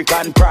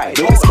African pride.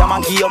 Don't scam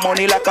and give your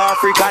money like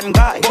African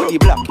guy. Body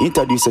black,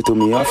 introduce her to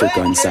me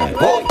African side.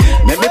 Boy,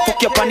 let me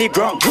fuck you up on the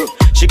ground.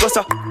 She goes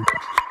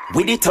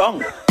with the tongue.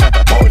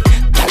 Boy,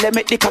 tell Girl,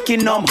 make the cocky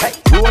numb. Hey.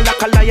 Roll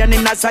like a lion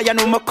in a Zion,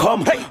 me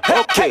come. Hey.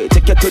 Okay,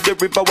 take you to the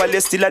river while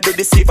you still a do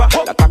the silver.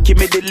 The cocky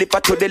me deliver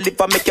to the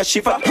liver, make you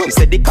shiver. He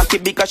said the cocky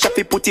bigger,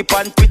 shafi put it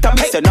on Twitter.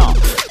 Me say no,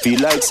 feel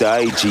like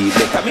say IG.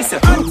 Better me say,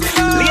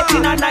 late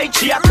in a night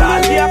she a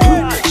call,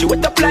 yeah. She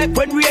wet up like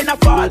when rain a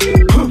fall.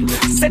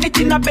 Send it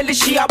in her belly,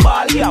 she a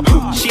ball, yeah.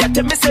 She a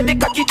tell me say the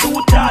cocky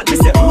too tall. Me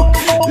say,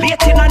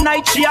 late in a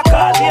night she a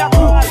call,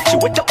 yeah. She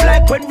wet up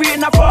like when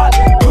rain a fall.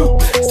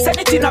 Send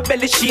it in her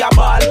belly, she a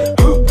ball.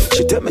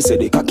 She tell me say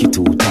the cocky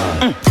too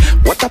tall.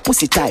 What a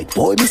pussy tight,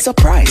 boy, me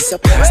surprise.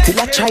 Still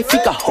I try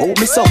figure how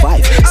me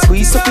survive.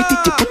 Squeeze up it,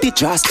 put the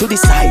jaws to the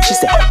side. She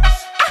said,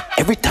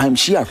 every time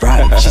she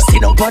arrive, she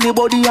sit down on the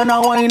body and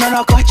a wine and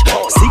a catch.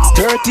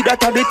 6:30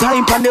 that at the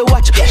time on the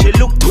watch. She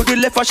look to the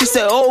left and she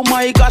say, oh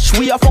my gosh,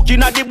 we are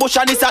fucking at the bush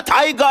and it's a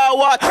tiger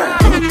what?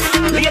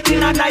 Late in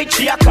the night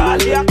she a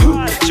call, yeah.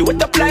 She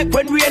wet up like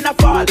when rain a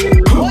fall.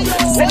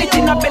 Send it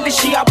in her belly,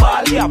 she a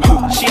ball, yeah.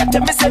 She a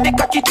tell me say the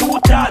cocky too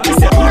tall. Me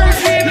say,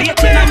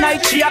 late in the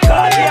night she a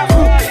call, yeah.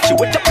 She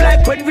wet up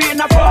like when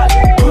rain a fall.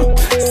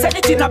 Send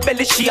it in her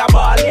belly, she a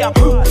ball, yeah.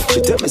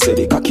 She tell me say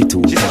the cocky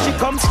too. She say she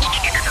comes.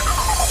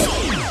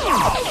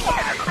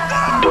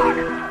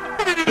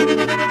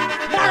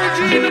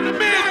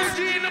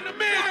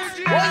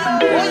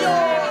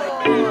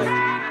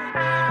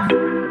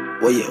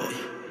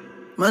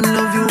 Man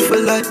love you for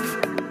life.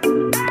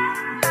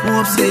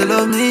 More say you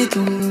love me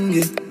too,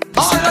 yeah.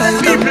 All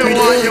the people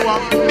want you a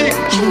big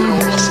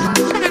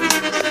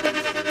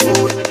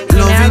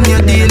Loving you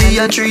daily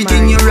and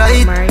treating you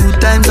right.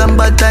 Good times and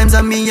bad times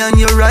and me and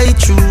you right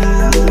true,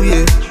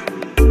 yeah.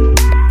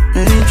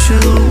 Ain't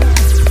true.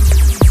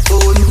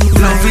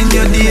 Loving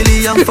you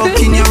daily and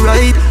fucking you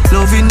right.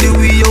 Loving the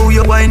way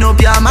you wind up,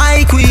 you're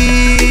my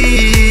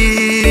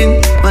queen,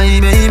 my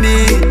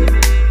baby.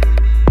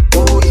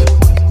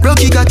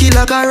 Rocky cocky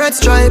like a red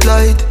stripe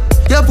light.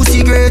 Your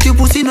pussy great, your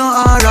pussy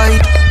not alright.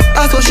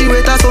 I saw she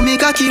wet, I saw me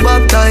cocky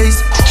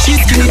baptized. She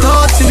skin it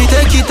out, see me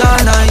take it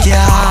all night,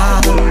 yeah.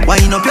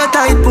 Wind up your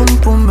tight pum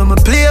pum, I'ma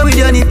play with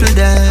your nipple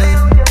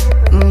then.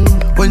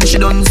 When she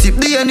done sip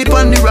the honey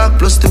on the rock,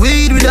 plus the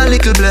weed with a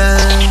little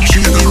blend.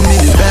 She give me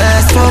the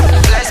best fuck,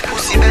 best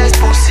pussy, best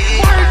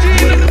pussy.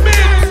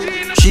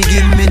 She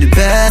give me the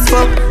best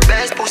fuck,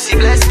 best pussy,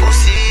 best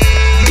pussy.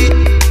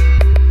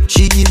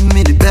 She give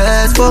me the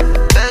best fuck,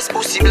 best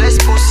pussy, best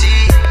pussy.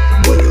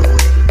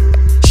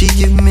 She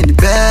give me the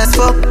best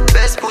fuck,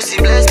 best pussy,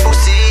 best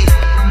pussy.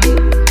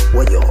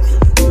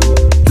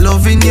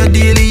 Loving you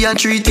daily and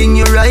treating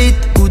you right.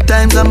 Good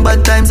times and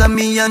bad times and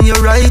me and you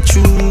right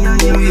true,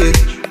 yeah.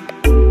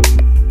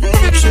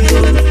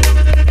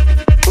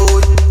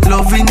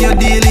 Loving you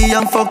daily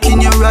and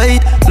fucking you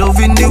right.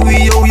 Loving the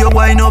way you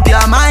wind up,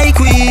 you're my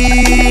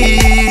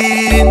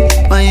queen,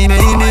 my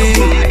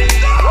baby.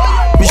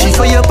 Me shift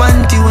for your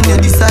panty when you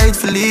decide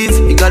to leave.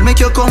 You gotta make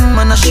you come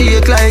and I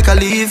shake like a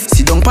leaf.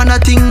 Sit down pan a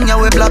thing, you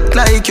wear black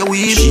like your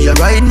weed. She a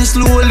ride me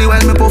slowly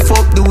while me puff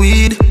up the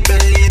weed.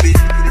 Baby,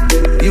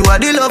 you are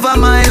the love of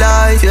my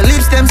life. Your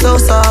lips them so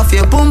soft,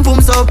 your pum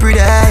pum so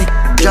pretty.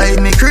 Drive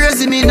me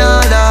crazy, me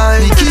not lie.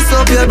 Me kiss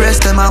up your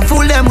breast them and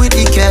fool them with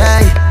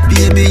decay.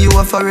 Baby, you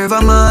are forever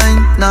mine.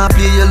 Now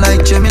play you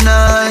like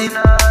Gemini.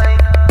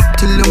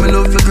 Tell you me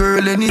love your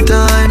girl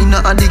anytime. You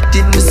not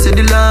addicted, me say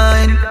the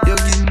line.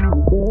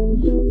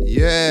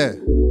 Yeah,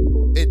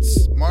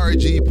 it's Mari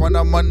G on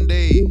a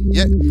Monday.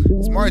 Yeah,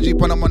 it's Mari G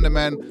on a Monday,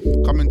 man.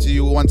 Coming to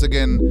you once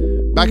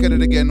again, back at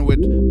it again with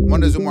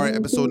Mondays with Mari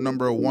episode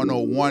number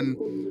 101.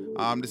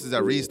 This is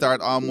a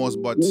restart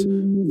almost, but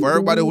for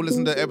everybody who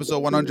listened to episode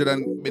 100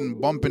 and been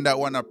bumping that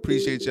one, I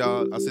appreciate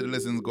y'all. I see the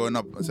listens going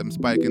up and some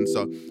spiking,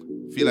 so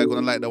feel like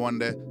gonna like that one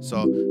there.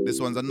 So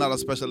this one's another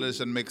special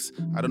edition mix.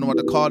 I don't know what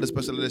to call the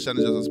special edition.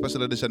 It's just a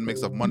special edition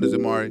mix of Mondays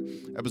with Mari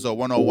episode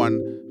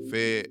 101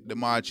 for the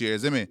March year,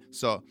 isn't it?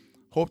 So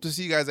hope to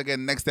see you guys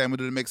again next time we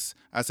do the mix.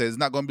 I said it's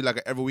not going to be like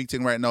an every week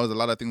thing right now. There's a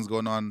lot of things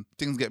going on.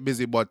 Things get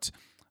busy, but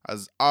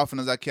as often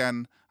as I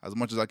can, as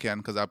much as I can,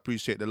 because I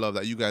appreciate the love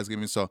that you guys give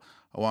me. So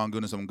I want to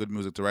give you some good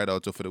music to write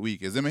out to for the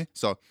week, isn't it?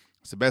 So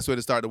it's the best way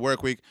to start the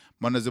work week.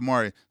 Mondays with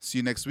Mari. See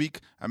you next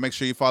week. And make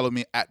sure you follow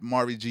me at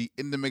Mari G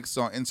in the mix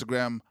on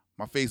Instagram,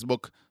 my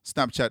Facebook,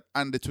 Snapchat,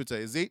 and the Twitter.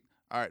 Is it?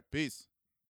 All right, peace.